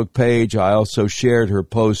Facebook page. I also shared her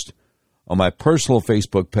post on my personal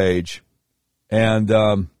Facebook page. And,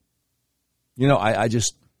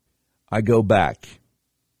 I go back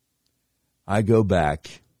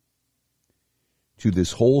to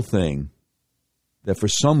this whole thing that for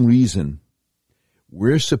some reason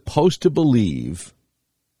we're supposed to believe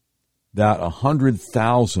that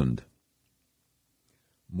 100,000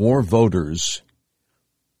 more voters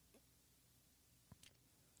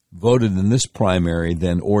voted in this primary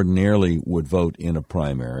than ordinarily would vote in a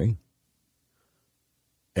primary.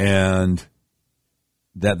 and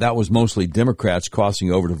that was mostly Democrats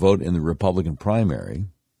crossing over to vote in the Republican primary,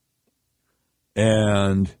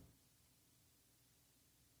 and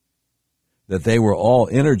that they were all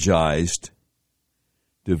energized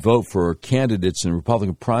to vote for candidates in the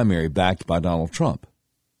Republican primary backed by Donald Trump.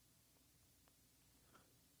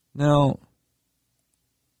 Now,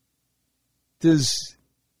 does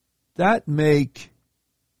that make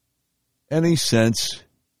any sense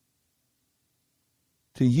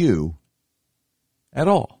to you at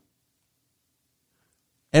all?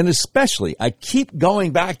 And especially, I keep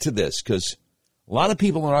going back to this because a lot of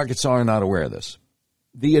people in Arkansas are not aware of this.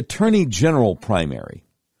 The Attorney General primary.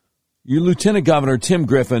 Your Lieutenant Governor, Tim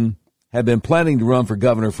Griffin, had been planning to run for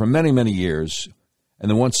governor for many, many years. And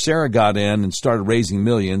then once Sarah got in and started raising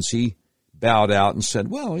millions, he bowed out and said,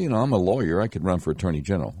 well, you know, I'm a lawyer. I could run for Attorney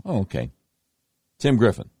General. Oh, okay. Tim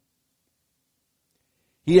Griffin.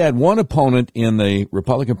 He had one opponent in the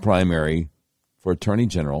Republican primary for Attorney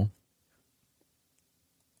General,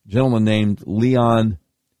 a gentleman named Leon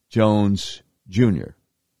Jones Jr.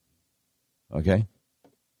 Okay?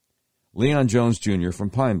 Leon Jones Jr. from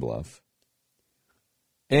Pine Bluff.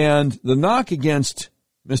 And the knock against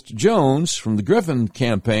Mr. Jones from the Griffin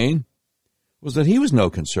campaign was that he was no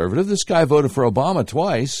conservative. This guy voted for Obama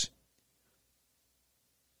twice.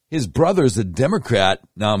 His brother's the Democrat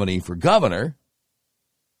nominee for governor.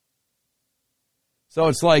 So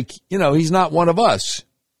it's like, you know, he's not one of us.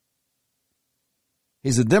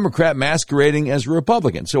 He's a Democrat masquerading as a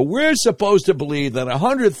Republican. So we're supposed to believe that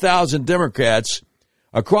 100,000 Democrats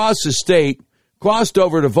across the state crossed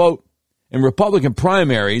over to vote in Republican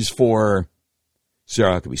primaries for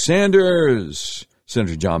Sarah Huckabee Sanders,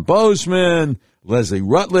 Senator John Boozman, Leslie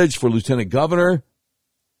Rutledge for lieutenant governor.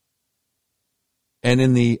 And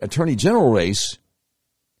in the attorney general race,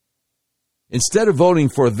 instead of voting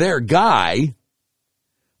for their guy,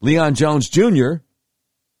 Leon Jones Jr.,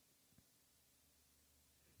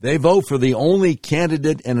 they vote for the only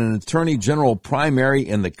candidate in an attorney general primary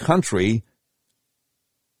in the country,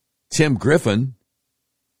 Tim Griffin,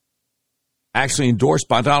 actually endorsed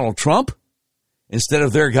by Donald Trump, instead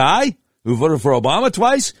of their guy who voted for Obama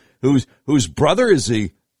twice, whose brother is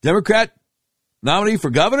the Democrat nominee for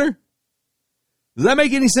governor? Does that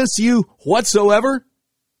make any sense to you whatsoever?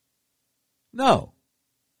 No.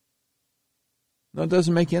 No, it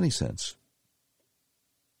doesn't make any sense.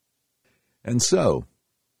 And so,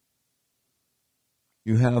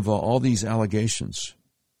 you have all these allegations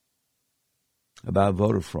about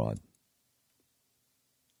voter fraud.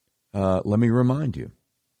 Let me remind you.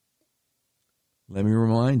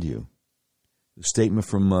 The statement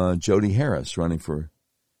from Jody Harris, running for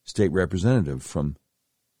state representative, from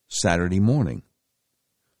Saturday morning.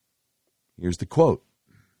 Here's the quote.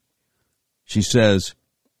 She says,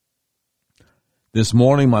 "This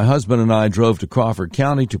morning, my husband and I drove to Crawford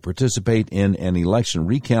County to participate in an election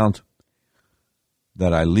recount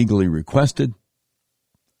that I legally requested.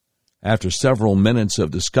 After several minutes of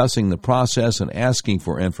discussing the process and asking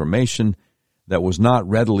for information that was not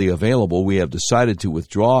readily available, we have decided to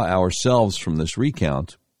withdraw ourselves from this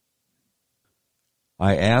recount.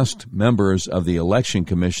 I asked members of the Election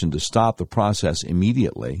Commission to stop the process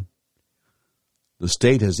immediately. The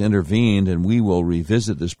state has intervened, and we will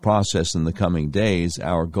revisit this process in the coming days.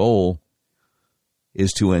 Our goal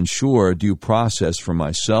is to ensure due process for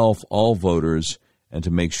myself, all voters, and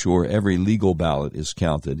to make sure every legal ballot is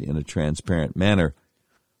counted in a transparent manner."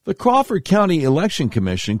 The Crawford County Election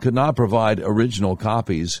Commission could not provide original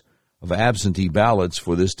copies of absentee ballots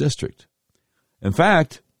for this district. In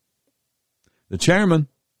fact, the chairman,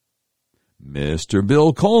 Mr.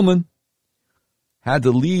 Bill Coleman, had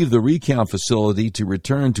to leave the recount facility to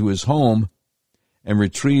return to his home and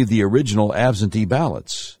retrieve the original absentee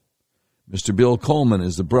ballots. Mr. Bill Coleman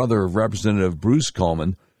is the brother of Representative Bruce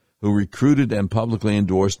Coleman, who recruited and publicly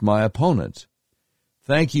endorsed my opponent.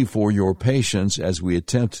 Thank you for your patience as we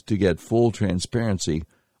attempt to get full transparency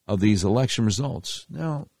of these election results.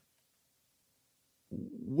 Now,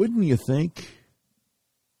 wouldn't you think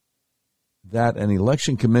that an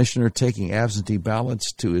election commissioner taking absentee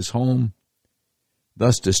ballots to his home,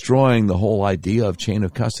 thus destroying the whole idea of chain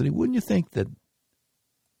of custody, wouldn't you think that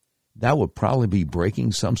that would probably be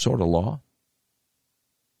breaking some sort of law?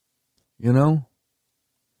 You know?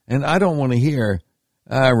 And I don't want to hear,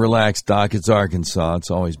 relax, Doc, it's Arkansas.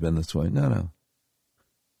 It's always been this way. No.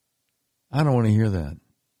 I don't want to hear that.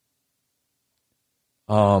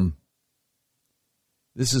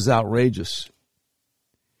 This is outrageous.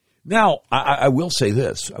 Now, I will say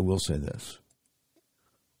this.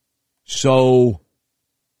 So,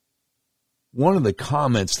 one of the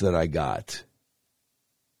comments that I got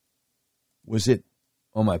was it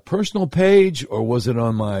on my personal page, or was it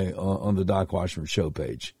on my on the Doc Washburn Show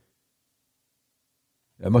page?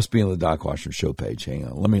 It must be on the Doc Washburn Show page. Hang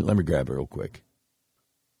on, let me grab it real quick.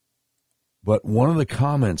 But one of the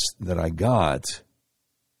comments that I got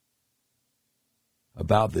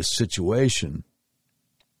about this situation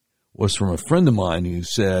was from a friend of mine who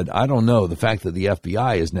said, I don't know, the fact that the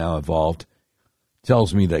FBI is now involved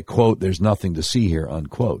tells me that, quote, there's nothing to see here,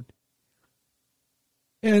 unquote.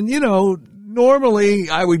 And, you know, normally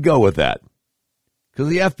I would go with that. Because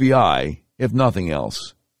the FBI, if nothing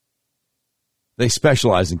else, they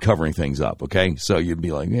specialize in covering things up, okay? So you'd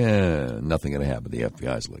be like, nothing going to happen. The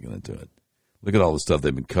FBI's looking into it. Look at all the stuff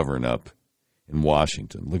they've been covering up in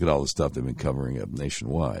Washington. Look at all the stuff they've been covering up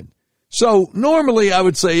nationwide. So normally I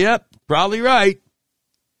would say, yep, probably right.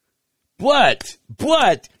 But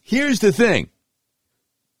here's the thing.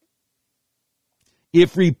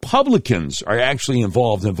 If Republicans are actually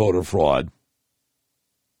involved in voter fraud,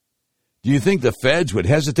 do you think the feds would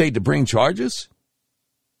hesitate to bring charges?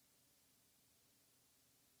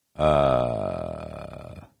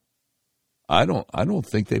 I don't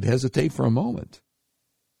think they'd hesitate for a moment.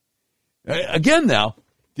 Again, now,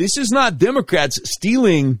 this is not Democrats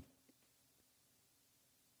stealing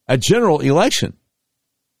a general election.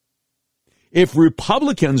 If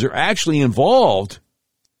Republicans are actually involved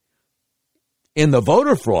in the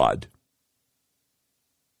voter fraud,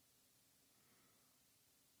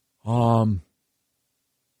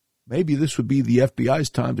 maybe this would be the FBI's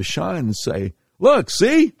time to shine and say, look,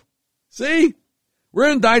 see,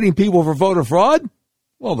 we're indicting people for voter fraud.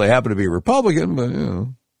 Well, they happen to be Republican, but, you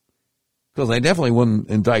know, because they definitely wouldn't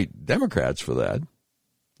indict Democrats for that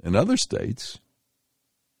in other states,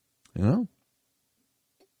 you know.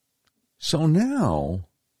 So now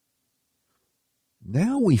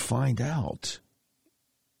we find out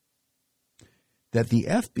that the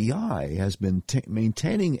FBI has been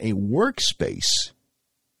maintaining a workspace,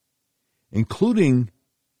 including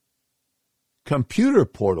computer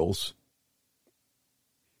portals,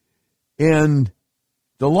 in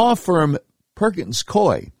the law firm Perkins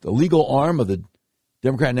Coie, the legal arm of the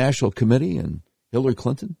Democrat National Committee and Hillary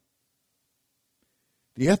Clinton.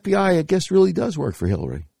 The FBI, I guess, really does work for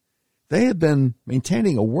Hillary. They have been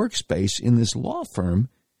maintaining a workspace in this law firm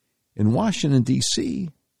in Washington,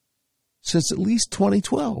 D.C. since at least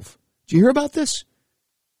 2012. Did you hear about this?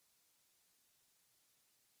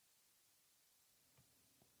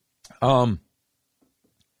 I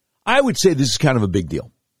would say this is kind of a big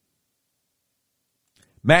deal.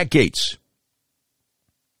 Matt Gaetz.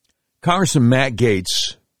 Congressman Matt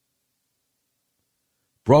Gaetz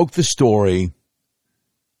broke the story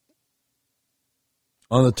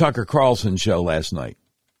on the Tucker Carlson show last night.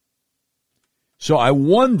 So I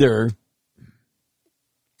wonder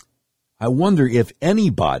if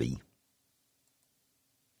anybody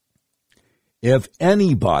in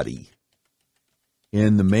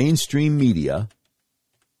the mainstream media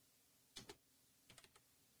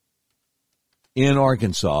in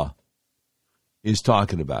Arkansas is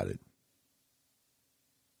talking about it.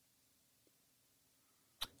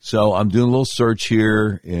 So I'm doing a little search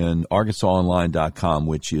here in ArkansasOnline.com,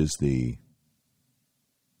 which is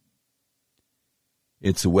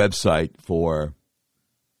it's a website for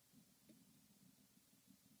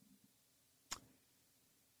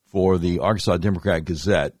the Arkansas Democrat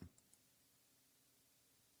Gazette,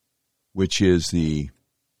 which is the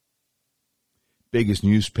biggest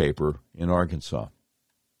newspaper in Arkansas.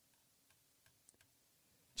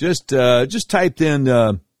 Just typed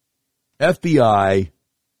in FBI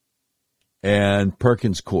and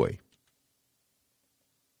Perkins Coie.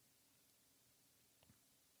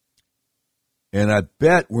 And I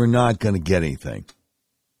bet we're not going to get anything.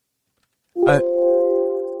 I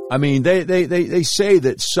mean, they say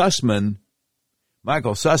that Sussman,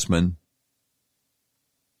 Michael Sussman,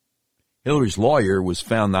 Hillary's lawyer, was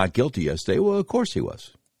found not guilty yesterday. Well, of course he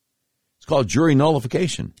was. It's called jury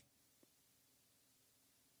nullification.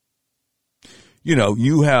 You know,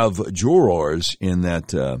 you have jurors in that,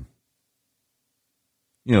 for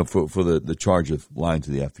the charge of lying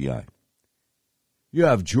to the FBI. You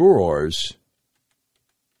have jurors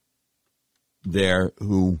there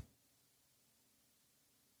who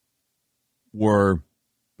were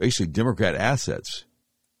basically Democrat assets.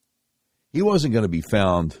 He wasn't going to be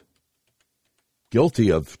found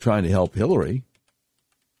guilty of trying to help Hillary.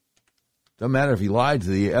 Doesn't matter if he lied to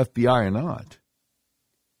the FBI or not.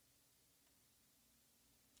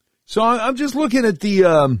 So I'm just looking at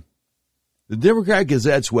the Democrat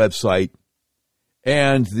Gazette's website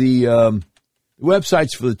and the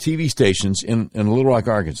websites for the TV stations in Little Rock,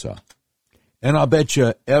 Arkansas. And I'll bet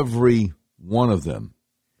you every one of them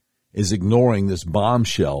is ignoring this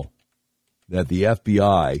bombshell that the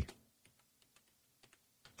FBI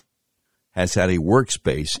has had a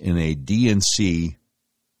workspace in a DNC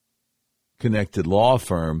connected law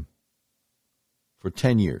firm for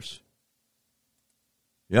 10 years.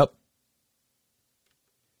 Yep.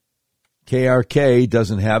 KRK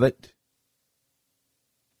doesn't have it.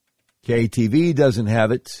 KTV doesn't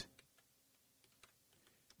have it.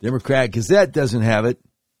 Democrat Gazette doesn't have it.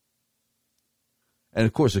 And,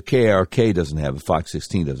 of course, the KRK doesn't have it. Fox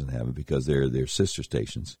 16 doesn't have it because they're sister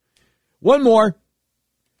stations. One more.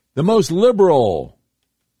 The most liberal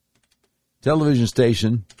television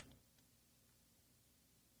station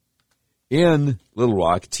in Little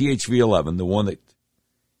Rock, THV 11, the one that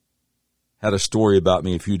had a story about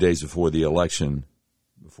me a few days before the election,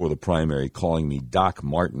 before the primary, calling me Doc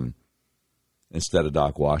Martin instead of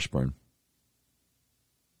Doc Washburn.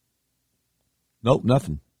 Nope,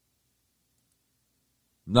 nothing.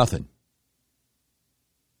 Nothing.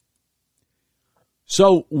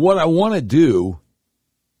 So what I want to do,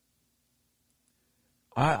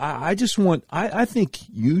 I just want, I think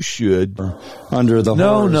you should. Under the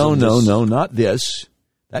No, not this.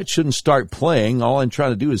 That shouldn't start playing. All I'm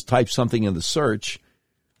trying to do is type something in the search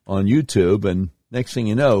on YouTube, and next thing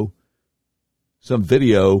you know, some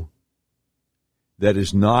video that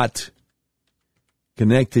is not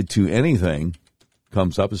connected to anything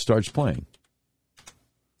comes up and starts playing.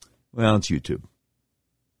 Well, it's YouTube.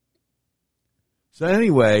 So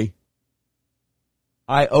anyway,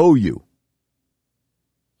 I owe you.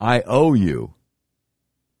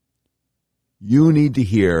 You need to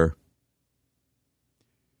hear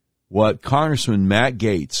what Congressman Matt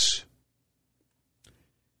Gaetz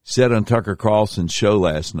said on Tucker Carlson's show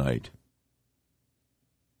last night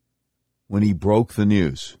when he broke the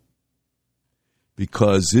news.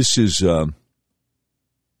 Because this is a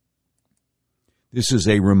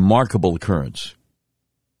remarkable occurrence.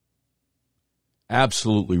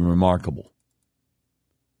 Absolutely remarkable.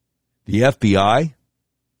 The FBI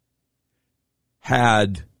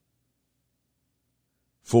had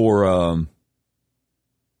for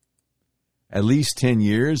at least 10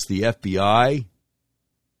 years, the FBI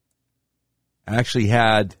actually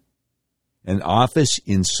had an office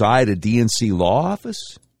inside a DNC law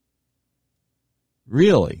office?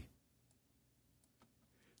 Really?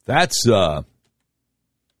 That's,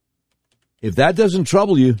 if that doesn't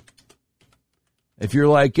trouble you, if you're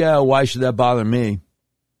like, yeah, why should that bother me?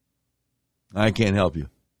 I can't help you.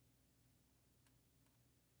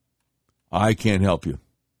 I can't help you.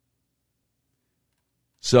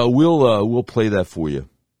 So we'll play that for you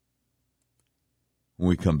when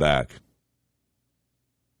we come back.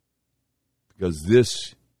 Because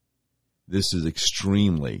this is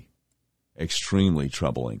extremely, extremely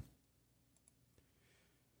troubling.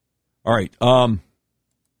 All right.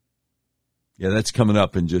 Yeah, that's coming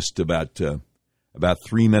up in just about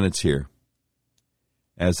 3 minutes here.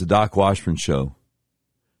 As the Doc Washburn Show,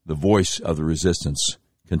 the voice of the resistance,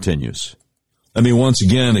 continues. Let me once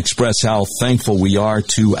again express how thankful we are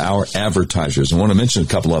to our advertisers. I want to mention a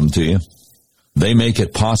couple of them to you. They make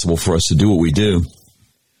it possible for us to do what we do.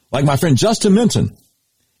 Like my friend Justin Minton,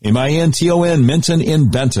 M-I-N-T-O-N, Minton in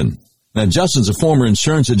Benton. Now, Justin's a former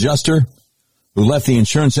insurance adjuster who left the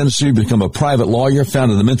insurance industry to become a private lawyer,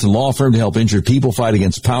 founded the Minton Law Firm to help injured people fight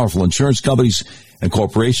against powerful insurance companies and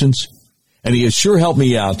corporations. And he has sure helped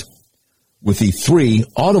me out with the 3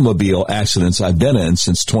 automobile accidents I've been in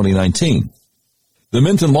since 2019. The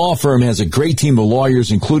Minton Law Firm has a great team of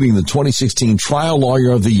lawyers, including the 2016 Trial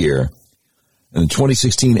Lawyer of the Year and the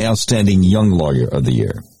 2016 Outstanding Young Lawyer of the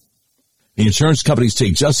Year. The insurance companies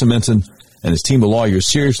take Justin Minton and his team of lawyers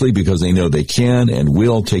seriously because they know they can and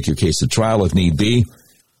will take your case to trial if need be.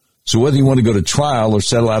 So whether you want to go to trial or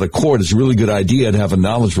settle out of court, it's a really good idea to have a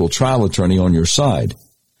knowledgeable trial attorney on your side.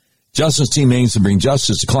 Justin's team aims to bring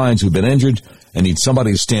justice to clients who've been injured and need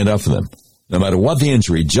somebody to stand up for them. No matter what the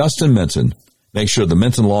injury, Justin Minton makes sure the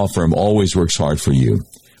Minton Law Firm always works hard for you.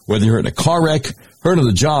 Whether you're in a car wreck, hurt on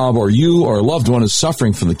the job, or you or a loved one is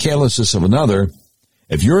suffering from the carelessness of another,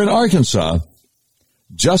 if you're in Arkansas,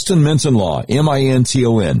 Justin Minton Law,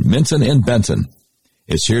 M-I-N-T-O-N, Minton in Benton,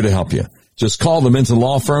 is here to help you. Just call the Minton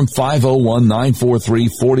Law Firm,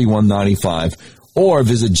 501-943-4195, or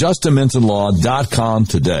visit justinmintonlaw.com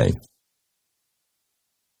today.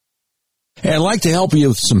 And I'd like to help you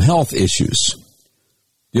with some health issues.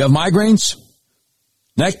 Do you have migraines?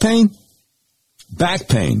 Neck pain? Back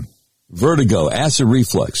pain? Vertigo? Acid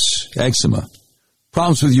reflux? Eczema?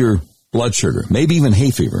 Problems with your blood sugar? Maybe even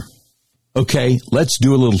hay fever? Okay, let's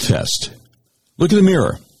do a little test. Look in the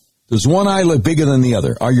mirror. Does one eye look bigger than the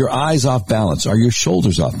other? Are your eyes off balance? Are your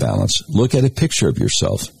shoulders off balance? Look at a picture of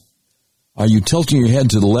yourself. Are you tilting your head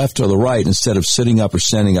to the left or the right instead of sitting up or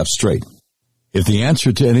standing up straight? If the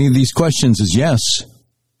answer to any of these questions is yes,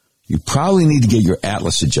 you probably need to get your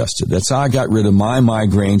atlas adjusted. That's how I got rid of my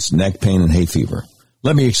migraines, neck pain, and hay fever.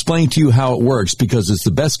 Let me explain to you how it works because it's the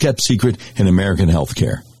best kept secret in American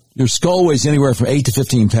healthcare. Your skull weighs anywhere from 8 to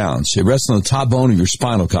 15 pounds. It rests on the top bone of your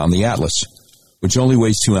spinal column, the atlas, which only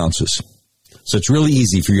weighs 2 ounces. So it's really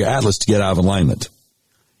easy for your atlas to get out of alignment.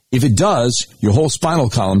 If it does, your whole spinal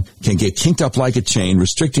column can get kinked up like a chain,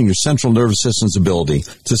 restricting your central nervous system's ability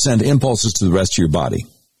to send impulses to the rest of your body.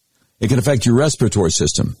 It can affect your respiratory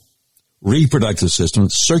system, reproductive system,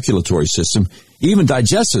 circulatory system, even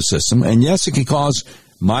digestive system, and yes, it can cause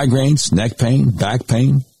migraines, neck pain, back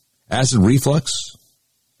pain, acid reflux,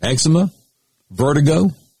 eczema,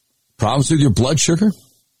 vertigo, problems with your blood sugar.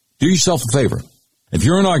 Do yourself a favor. If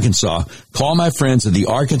you're in Arkansas, call my friends at the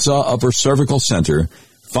Arkansas Upper Cervical Center,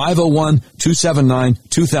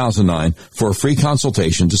 501-279-2009 for a free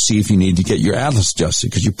consultation to see if you need to get your atlas adjusted,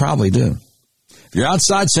 because you probably do. If you're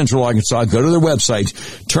outside Central Arkansas, go to their website,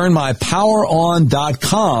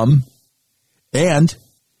 turnmypoweron.com, and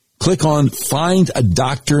click on Find a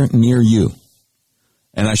Doctor Near You.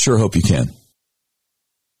 And I sure hope you can.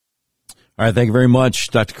 All right, thank you very much,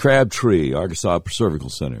 Dr. Crabtree, Arkansas Upper Cervical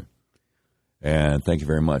Center. And thank you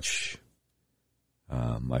very much,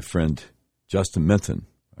 my friend Justin Minton,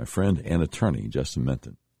 my friend and attorney Justin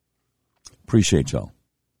Minton. Appreciate y'all.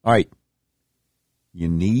 All right, you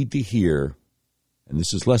need to hear, and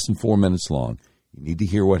this is less than 4 minutes long, you need to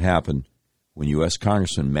hear what happened when U.S.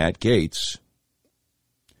 Congressman Matt Gaetz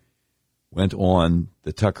went on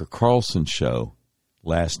the Tucker Carlson show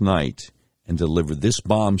last night and delivered this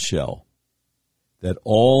bombshell that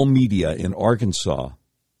all media in Arkansas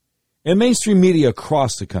and mainstream media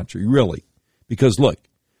across the country, really, because look,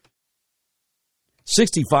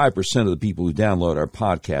 65% of the people who download our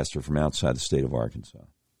podcast are from outside the state of Arkansas.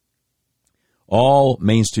 All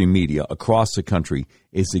mainstream media across the country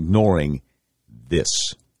is ignoring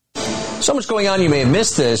this. So much going on, you may have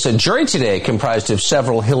missed this. A jury today comprised of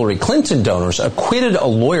several Hillary Clinton donors acquitted a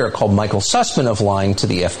lawyer called Michael Sussman of lying to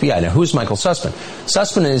the FBI. Now, who's Michael Sussman?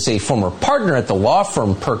 Sussman is a former partner at the law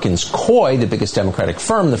firm Perkins Coie, the biggest Democratic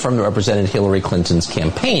firm, the firm that represented Hillary Clinton's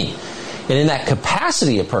campaign. And in that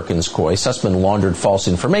capacity at Perkins Coie, Sussman laundered false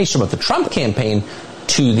information about the Trump campaign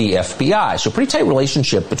to the FBI. So a pretty tight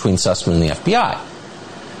relationship between Sussman and the FBI.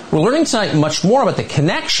 We're learning tonight much more about the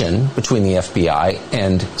connection between the FBI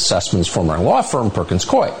and Sussman's former law firm, Perkins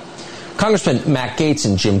Coie. Congressman Matt Gaetz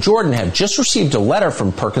and Jim Jordan have just received a letter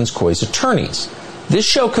from Perkins Coie's attorneys. This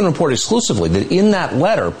show can report exclusively that in that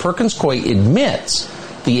letter, Perkins Coie admits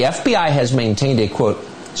the FBI has maintained a, quote,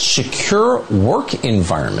 secure work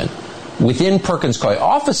environment within Perkins Coie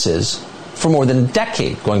offices for more than a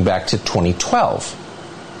decade, going back to 2012.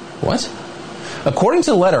 What? According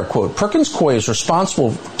to the letter, quote, Perkins Coie is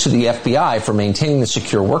responsible to the FBI for maintaining the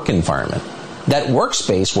secure work environment. That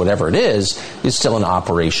workspace, whatever it is still in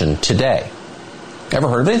operation today. Ever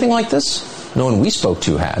heard of anything like this? No one we spoke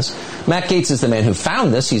to has. Matt Gaetz is the man who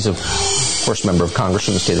found this. He's, of course, member of Congress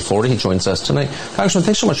from the state of Florida. He joins us tonight. Congressman,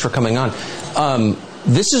 thanks so much for coming on.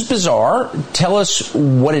 This is bizarre. Tell us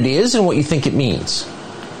what it is and what you think it means.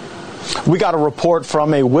 We got a report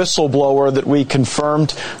from a whistleblower that we confirmed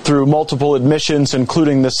through multiple admissions,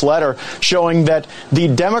 including this letter, showing that the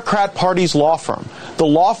Democrat Party's law firm, the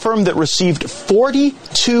law firm that received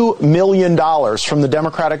 $42 million from the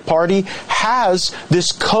Democratic Party, has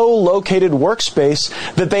this co-located workspace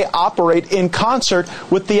that they operate in concert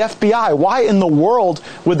with the FBI. Why in the world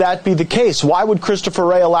would that be the case? Why would Christopher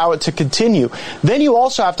Wray allow it to continue? Then you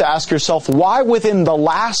also have to ask yourself, why within the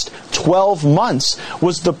last 12 months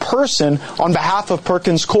was the person on behalf of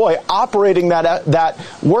Perkins Coie operating that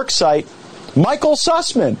work site Michael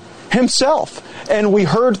Sussman himself? And we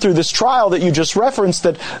heard through this trial that you just referenced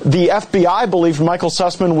that the FBI believed Michael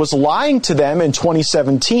Sussman was lying to them in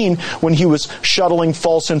 2017 when he was shuttling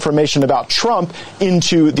false information about Trump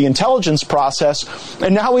into the intelligence process.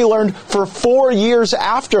 And now we learned for 4 years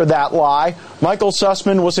after that lie, Michael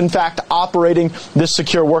Sussman was in fact operating this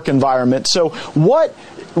secure work environment. So what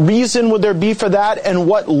reason would there be for that, and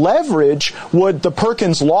what leverage would the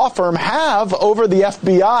Perkins law firm have over the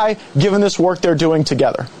FBI given this work they're doing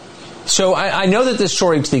together? So I know that this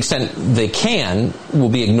story, to the extent they can, will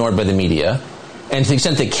be ignored by the media. And to the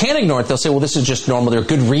extent they can't ignore it, they'll say, well, this is just normal. There are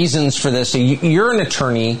good reasons for this. So you're an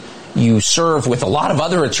attorney. You serve with a lot of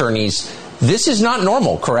other attorneys. This is not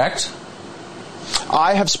normal, correct?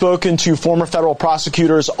 I have spoken to former federal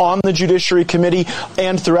prosecutors on the Judiciary Committee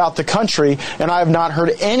and throughout the country, and I have not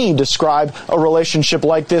heard any describe a relationship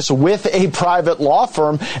like this with a private law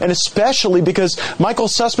firm, and especially because Michael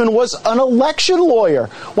Sussman was an election lawyer.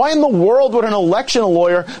 Why in the world would an election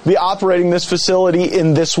lawyer be operating this facility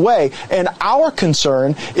in this way? And our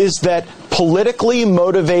concern is that politically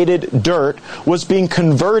motivated dirt was being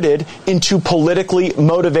converted into politically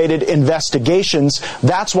motivated investigations.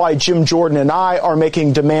 That's why Jim Jordan and I are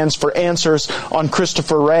making demands for answers on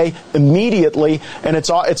Christopher Wray immediately. And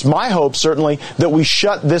it's my hope, certainly, that we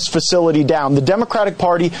shut this facility down. The Democratic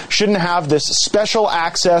Party shouldn't have this special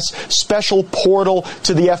access, special portal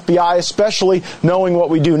to the FBI, especially knowing what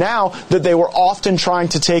we do now, that they were often trying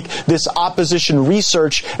to take this opposition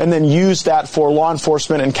research and then use that for law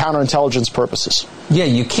enforcement and counterintelligence purposes. Yeah,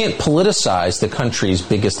 you can't politicize the country's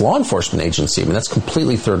biggest law enforcement agency. I mean, that's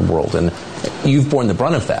completely third world, and you've borne the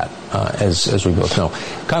brunt of that, as we both know.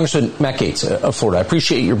 Congressman Matt Gaetz of Florida, I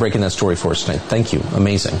appreciate you breaking that story for us tonight. Thank you.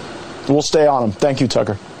 Amazing. We'll stay on them. Thank you,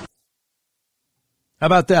 Tucker. How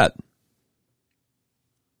about that?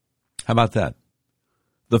 How about that?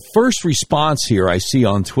 The first response here I see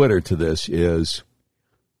on Twitter to this is,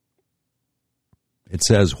 it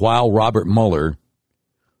says, while Robert Mueller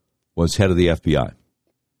was head of the FBI.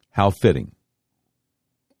 How fitting.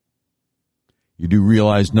 You do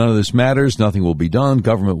realize none of this matters. Nothing will be done.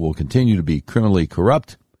 Government will continue to be criminally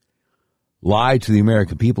corrupt, lie to the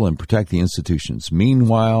American people, and protect the institutions.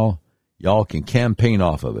 Meanwhile, y'all can campaign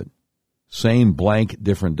off of it. Same blank,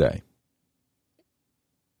 different day.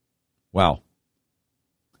 Wow.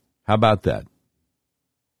 How about that?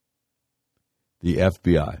 The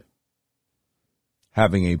FBI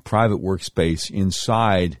having a private workspace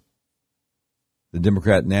inside the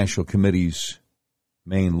Democrat National Committee's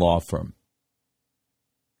main law firm.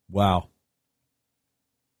 Wow.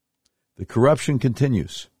 The corruption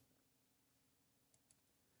continues.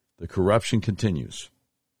 The corruption continues.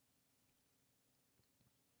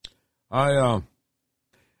 I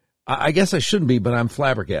guess I shouldn't be, but I'm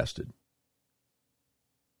flabbergasted.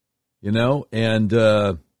 You know, and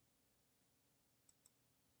the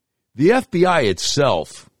FBI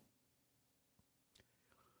itself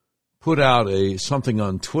put out something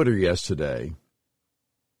on Twitter yesterday.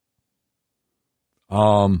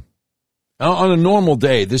 On a normal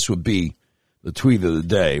day, this would be the tweet of the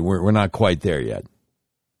day. We're not quite there yet.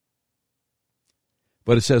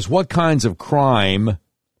 But it says, what kinds of crime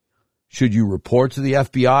should you report to the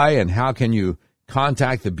FBI, and how can you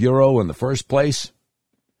contact the Bureau in the first place?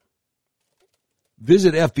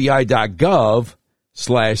 Visit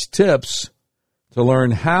FBI.gov/tips to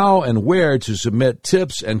learn how and where to submit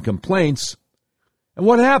tips and complaints, and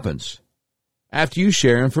what happens after you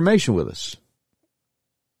share information with us.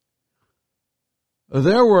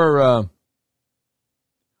 There were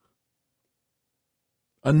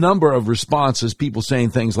a number of responses, people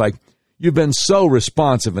saying things like, you've been so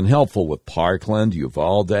responsive and helpful with Parkland,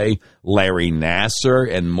 Uvalde, Larry Nassar,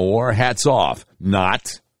 and more. Hats off.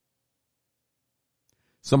 Not.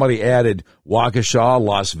 Somebody added Waukesha,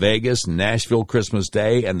 Las Vegas, Nashville Christmas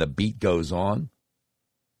Day, and the beat goes on.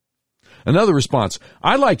 Another response,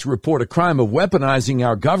 I'd like to report a crime of weaponizing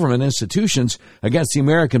our government institutions against the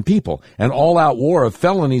American people, an all-out war of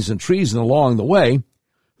felonies and treason along the way.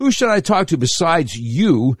 Who should I talk to besides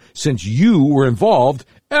you, since you were involved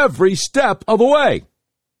every step of the way?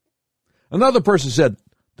 Another person said,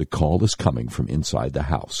 the call is coming from inside the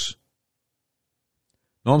house.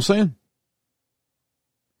 Know what I'm saying?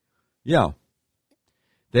 Yeah.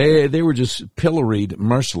 They were just pilloried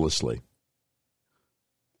mercilessly.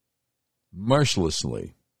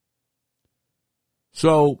 Mercilessly.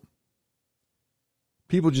 So,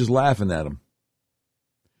 people just laughing at them.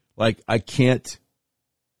 Like, I can't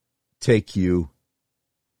take you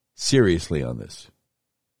seriously on this.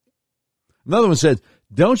 Another one said,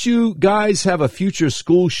 don't you guys have a future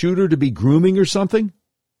school shooter to be grooming or something?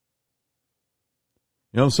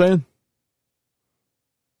 You know what I'm saying?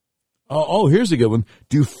 Oh, here's a good one.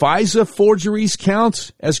 Do FISA forgeries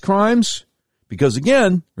count as crimes? Because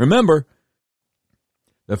again, remember,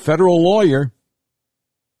 the federal lawyer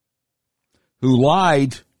who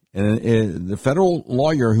lied, and the federal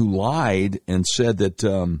lawyer who lied and said that,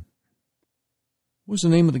 what was the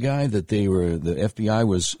name of the guy that the FBI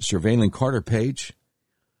was surveilling, Carter Page?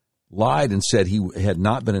 Lied and said he had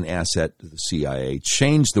not been an asset to the CIA,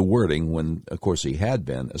 changed the wording when, of course, he had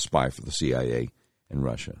been a spy for the CIA in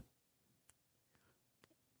Russia.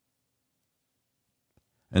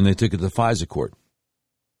 And they took it to FISA court.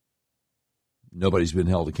 Nobody's been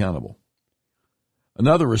held accountable.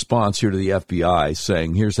 Another response here to the FBI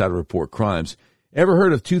saying, here's how to report crimes. Ever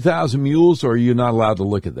heard of 2,000 Mules, or are you not allowed to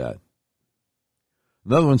look at that?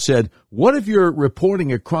 Another one said, what if you're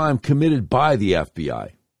reporting a crime committed by the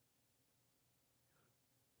FBI?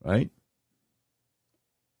 Right?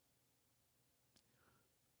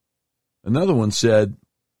 Another one said,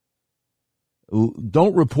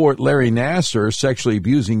 don't report Larry Nassar sexually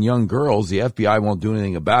abusing young girls. The FBI won't do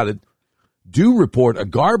anything about it. Do report a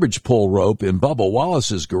garbage pull rope in Bubba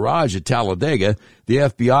Wallace's garage at Talladega. The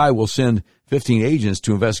FBI will send 15 agents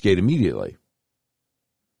to investigate immediately.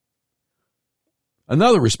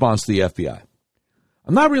 Another response to the FBI.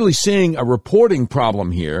 I'm not really seeing a reporting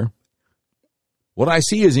problem here. What I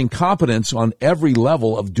see is incompetence on every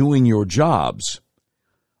level of doing your jobs.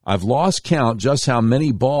 I've lost count just how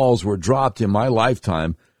many balls were dropped in my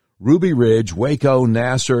lifetime. Ruby Ridge, Waco,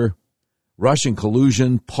 Nassar, Russian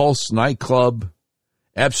collusion, Pulse nightclub,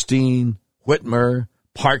 Epstein, Whitmer,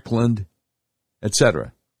 Parkland,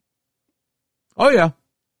 etc. Oh, yeah.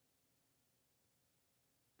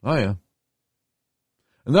 Oh, yeah.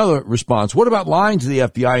 Another response, what about lying to the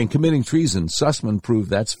FBI and committing treason? Sussman proved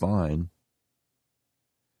that's fine.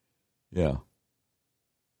 Yeah.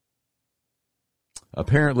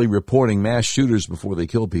 Apparently reporting mass shooters before they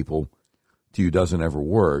kill people to you doesn't ever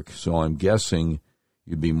work, so I'm guessing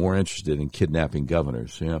you'd be more interested in kidnapping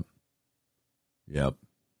governors. Yep. Yep.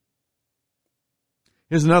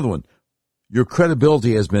 Here's another one. Your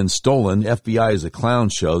credibility has been stolen. FBI is a clown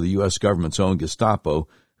show, the U.S. government's own Gestapo.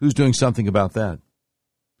 Who's doing something about that?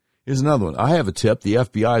 Here's another one. I have a tip. The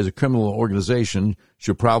FBI is a criminal organization,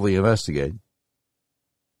 should probably investigate.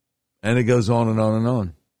 And it goes on and on and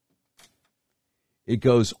on. It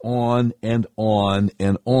goes on and on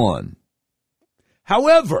and on.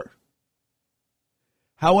 However,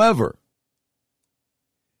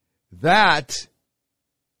 that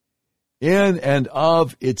in and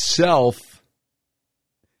of itself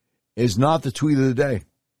is not the tweet of the day.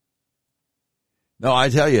 No, I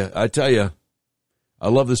tell you, I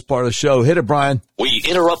love this part of the show. Hit it, Brian. We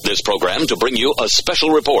interrupt this program to bring you a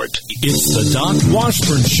special report. It's the Doc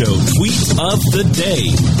Washburn Show Tweet of the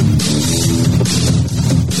Day.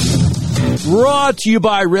 Brought to you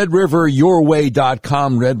by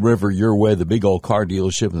RedRiverYourWay.com. Red River Your Way, the big old car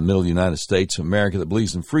dealership in the middle of the United States of America that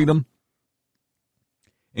believes in freedom,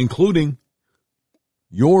 including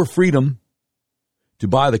your freedom to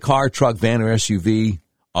buy the car, truck, van, or SUV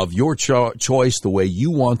of your choice the way you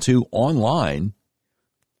want to online.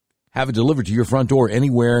 Have it delivered to your front door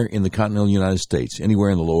anywhere in the continental United States, anywhere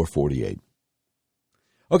in the lower 48.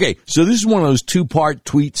 Okay, so this is one of those two-part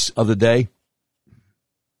tweets of the day.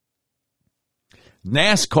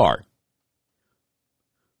 NASCAR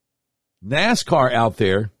out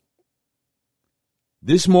there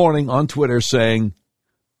this morning on Twitter saying,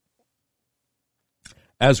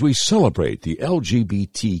 as we celebrate the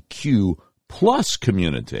LGBTQ plus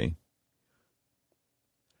community,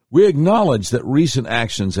 we acknowledge that recent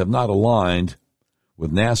actions have not aligned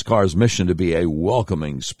with NASCAR's mission to be a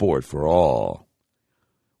welcoming sport for all.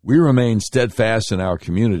 We remain steadfast in our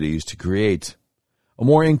communities to create a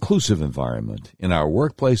more inclusive environment in our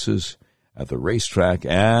workplaces, at the racetrack,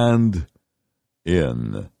 and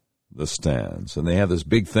in the stands. And they have this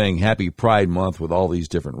big thing, Happy Pride Month, with all these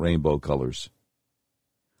different rainbow colors.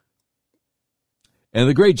 And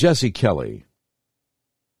the great Jesse Kelly,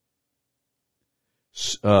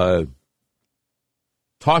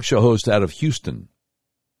 talk show host out of Houston,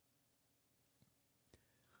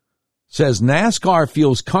 says NASCAR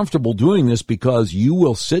feels comfortable doing this because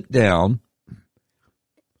you'll still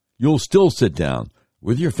sit down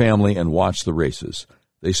with your family and watch the races.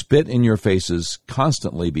 They spit in your faces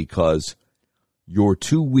constantly because you're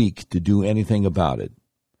too weak to do anything about it.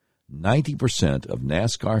 90% of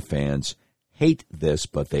NASCAR fans hate this,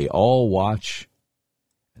 but they all watch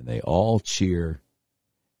and they all cheer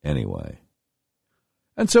anyway.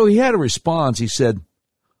 And so he had a response. He said,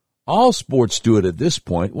 all sports do it at this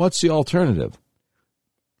point. What's the alternative?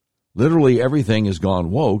 Literally everything has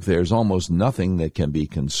gone woke. There's almost nothing that can be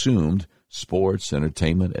consumed, sports,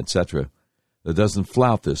 entertainment, etc., that doesn't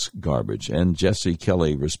flout this garbage. And Jesse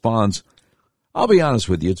Kelly responds, I'll be honest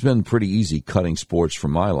with you, it's been pretty easy cutting sports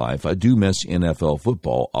from my life. I do miss NFL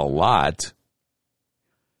football a lot,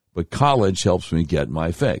 but college helps me get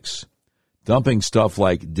my fix. Dumping stuff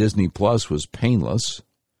like Disney Plus was painless.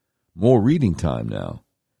 More reading time now.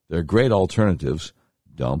 They're great alternatives.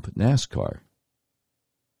 Dump NASCAR.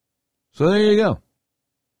 So there you go.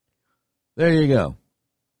 There you go.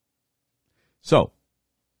 So,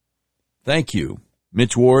 thank you,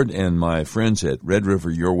 Mitch Ward and my friends at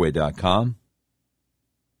RedRiverYourWay.com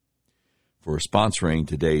for sponsoring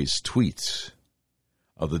today's tweets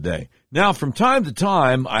of the day. Now, from time to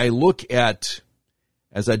time, I look at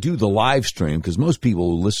as I do the live stream, because most people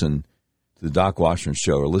who listen to the Doc Washburn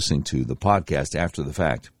Show are listening to the podcast after the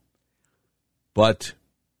fact. But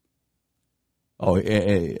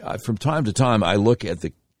from time to time, I look at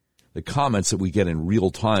the comments that we get in real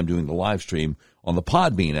time doing the live stream on the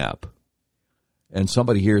Podbean app. And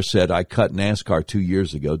somebody here said, I cut NASCAR 2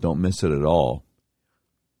 years ago. Don't miss it at all.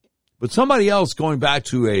 But somebody else, going back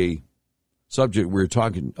to a subject we were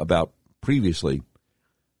talking about previously,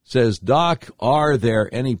 says, Doc, are there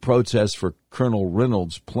any protests for Colonel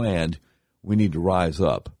Reynolds planned? We need to rise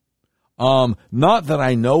up. Not that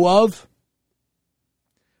I know of,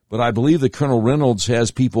 but I believe that Colonel Reynolds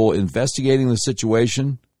has people investigating the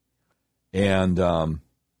situation. And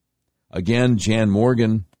again, Jan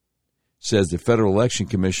Morgan says the Federal Election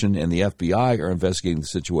Commission and the FBI are investigating the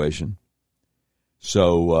situation.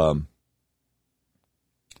 So,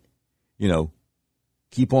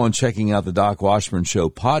 keep on checking out the Doc Washburn Show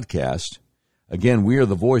podcast. Again, we are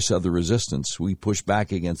the voice of the resistance. We push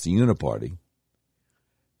back against the Uniparty.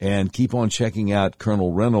 And keep on checking out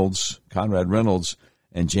Colonel Reynolds, Conrad Reynolds,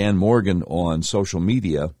 and Jan Morgan on social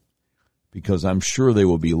media, because I'm sure they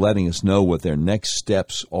will be letting us know what their next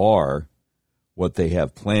steps are, what they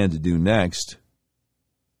have planned to do next.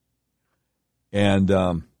 And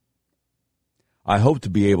I hope to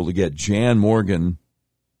be able to get Jan Morgan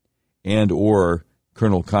and or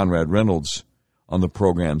Colonel Conrad Reynolds on the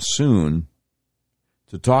program soon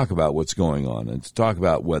to talk about what's going on and to talk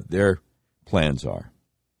about what their plans are.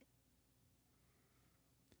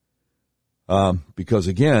 Because,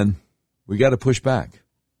 again, we got to push back.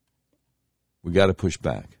 We got to push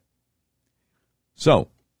back. So,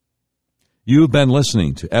 you've been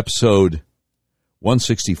listening to episode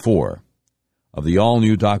 164 of the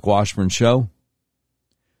all-new Doc Washburn Show.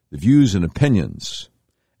 The views and opinions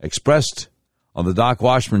expressed on the Doc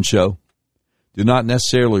Washburn Show do not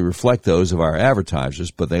necessarily reflect those of our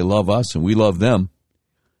advertisers, but they love us and we love them.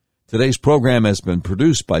 Today's program has been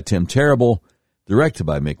produced by Tim Terrible, directed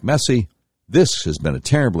by Mick Messy. This has been a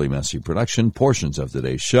terribly messy production. Portions of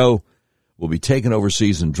today's show will be taken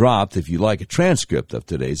overseas and dropped. If you'd like a transcript of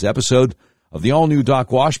today's episode of the all-new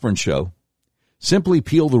Doc Washburn Show, simply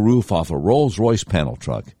peel the roof off a Rolls-Royce panel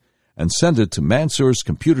truck and send it to Mansour's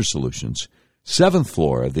Computer Solutions, 7th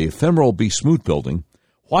floor of the ephemeral B. Smoot Building,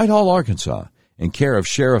 Whitehall, Arkansas, in care of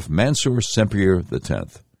Sheriff Mansour Sempier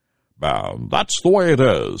X. That's the way it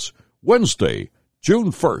is. Wednesday,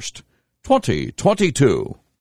 June 1st, 2022.